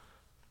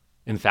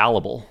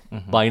 infallible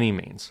by any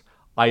means.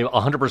 I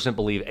 100%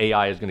 believe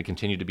AI is going to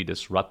continue to be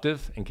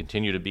disruptive and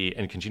continue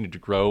to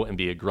grow and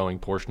be a growing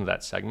portion of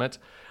that segment.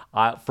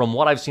 From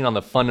what I've seen on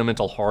the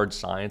fundamental hard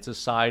sciences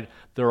side,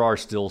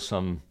 there's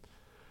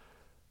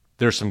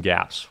some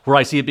gaps. Where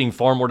I see it being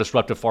far more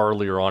disruptive far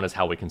earlier on is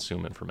how we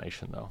consume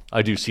information, though.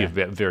 I do see a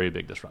very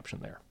big disruption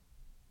there.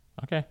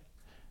 Okay,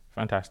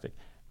 fantastic.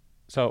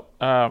 So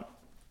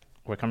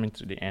we're coming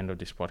to the end of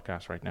this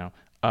podcast right now.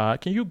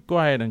 Can you go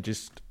ahead and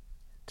just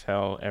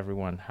tell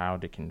everyone how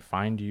they can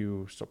find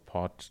you,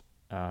 support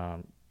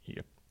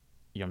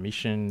your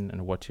mission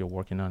and what you're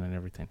working on and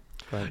everything?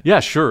 Yeah,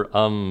 sure.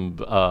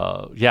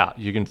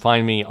 You can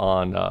find me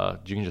on,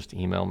 you can just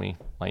email me.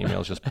 My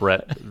email is just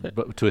Brett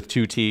with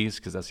 2 T's,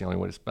 because that's the only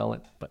way to spell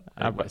it. But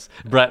anyways,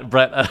 Brett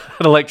at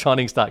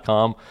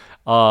electronics.com.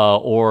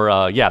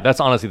 That's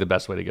honestly the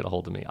best way to get a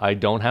hold of me. I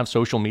don't have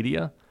social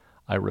media.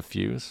 I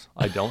refuse.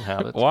 I don't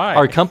have it. Why?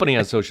 Our company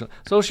has social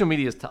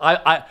media.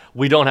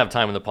 We don't have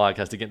time in the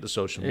podcast to get into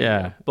social media.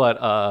 Yeah. But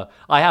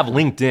I have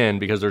LinkedIn,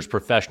 because there's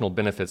professional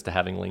benefits to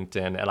having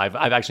LinkedIn, and I've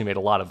actually made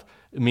a lot of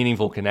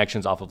meaningful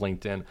connections off of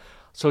LinkedIn.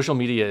 Social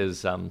media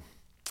is,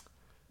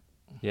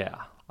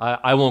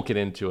 I won't get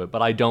into it,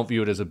 but I don't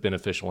view it as a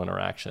beneficial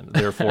interaction.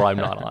 Therefore, I'm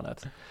not on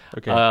it.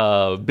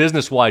 Okay.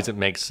 Business-wise, it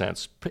makes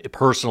sense.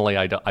 Personally,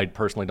 I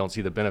personally don't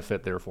see the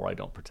benefit. Therefore, I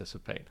don't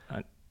participate.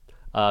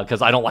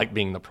 Because I don't like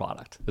being the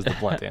product, is the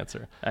blunt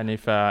answer. And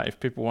if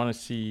people want to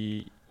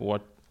see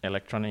what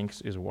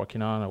Electronics is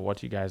working on or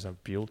what you guys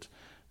have built,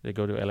 they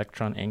go to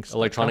electroninks.com.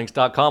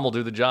 Electronics.com will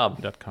do the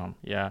job. .com,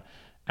 yeah.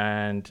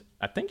 And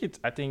I think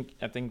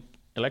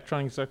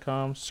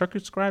electronics.com,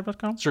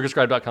 circuitscribe.com?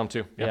 Circuitscribe.com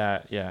too.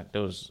 Yeah.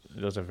 Those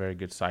are very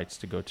good sites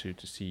to go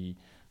to see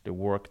the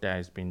work that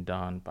has been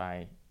done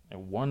by a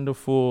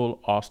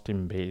wonderful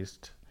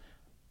Austin-based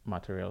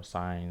material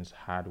science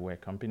hardware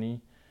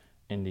company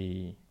in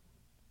the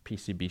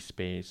PCB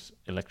space,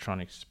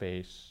 electronics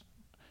space,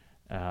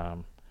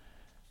 and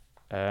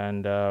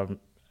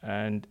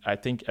I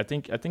think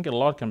a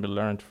lot can be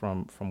learned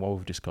from what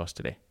we've discussed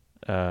today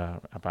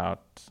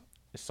about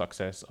the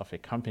success of a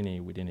company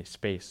within a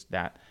space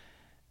that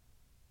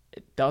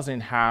it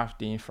doesn't have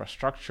the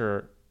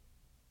infrastructure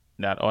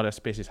that other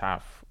spaces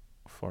have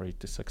for it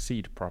to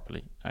succeed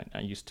properly,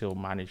 and you still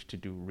manage to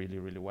do really,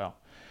 really well.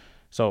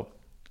 So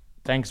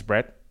thanks,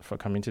 Brett, for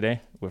coming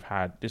today.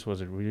 This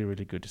was a really,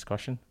 really good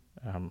discussion.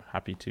 I'm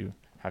happy to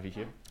have you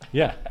here.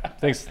 Yeah,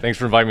 thanks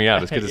for inviting me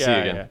out. It's good to see you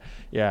again.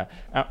 Yeah.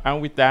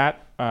 And with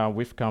that,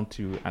 we've come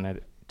to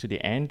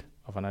the end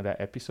of another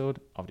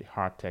episode of the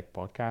Hard Tech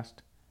Podcast.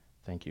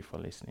 Thank you for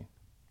listening.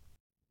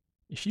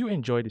 If you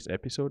enjoyed this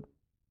episode,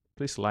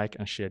 please like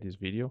and share this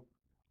video.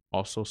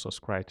 Also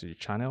subscribe to the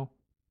channel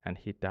and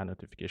hit that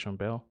notification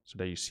bell so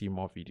that you see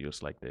more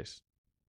videos like this.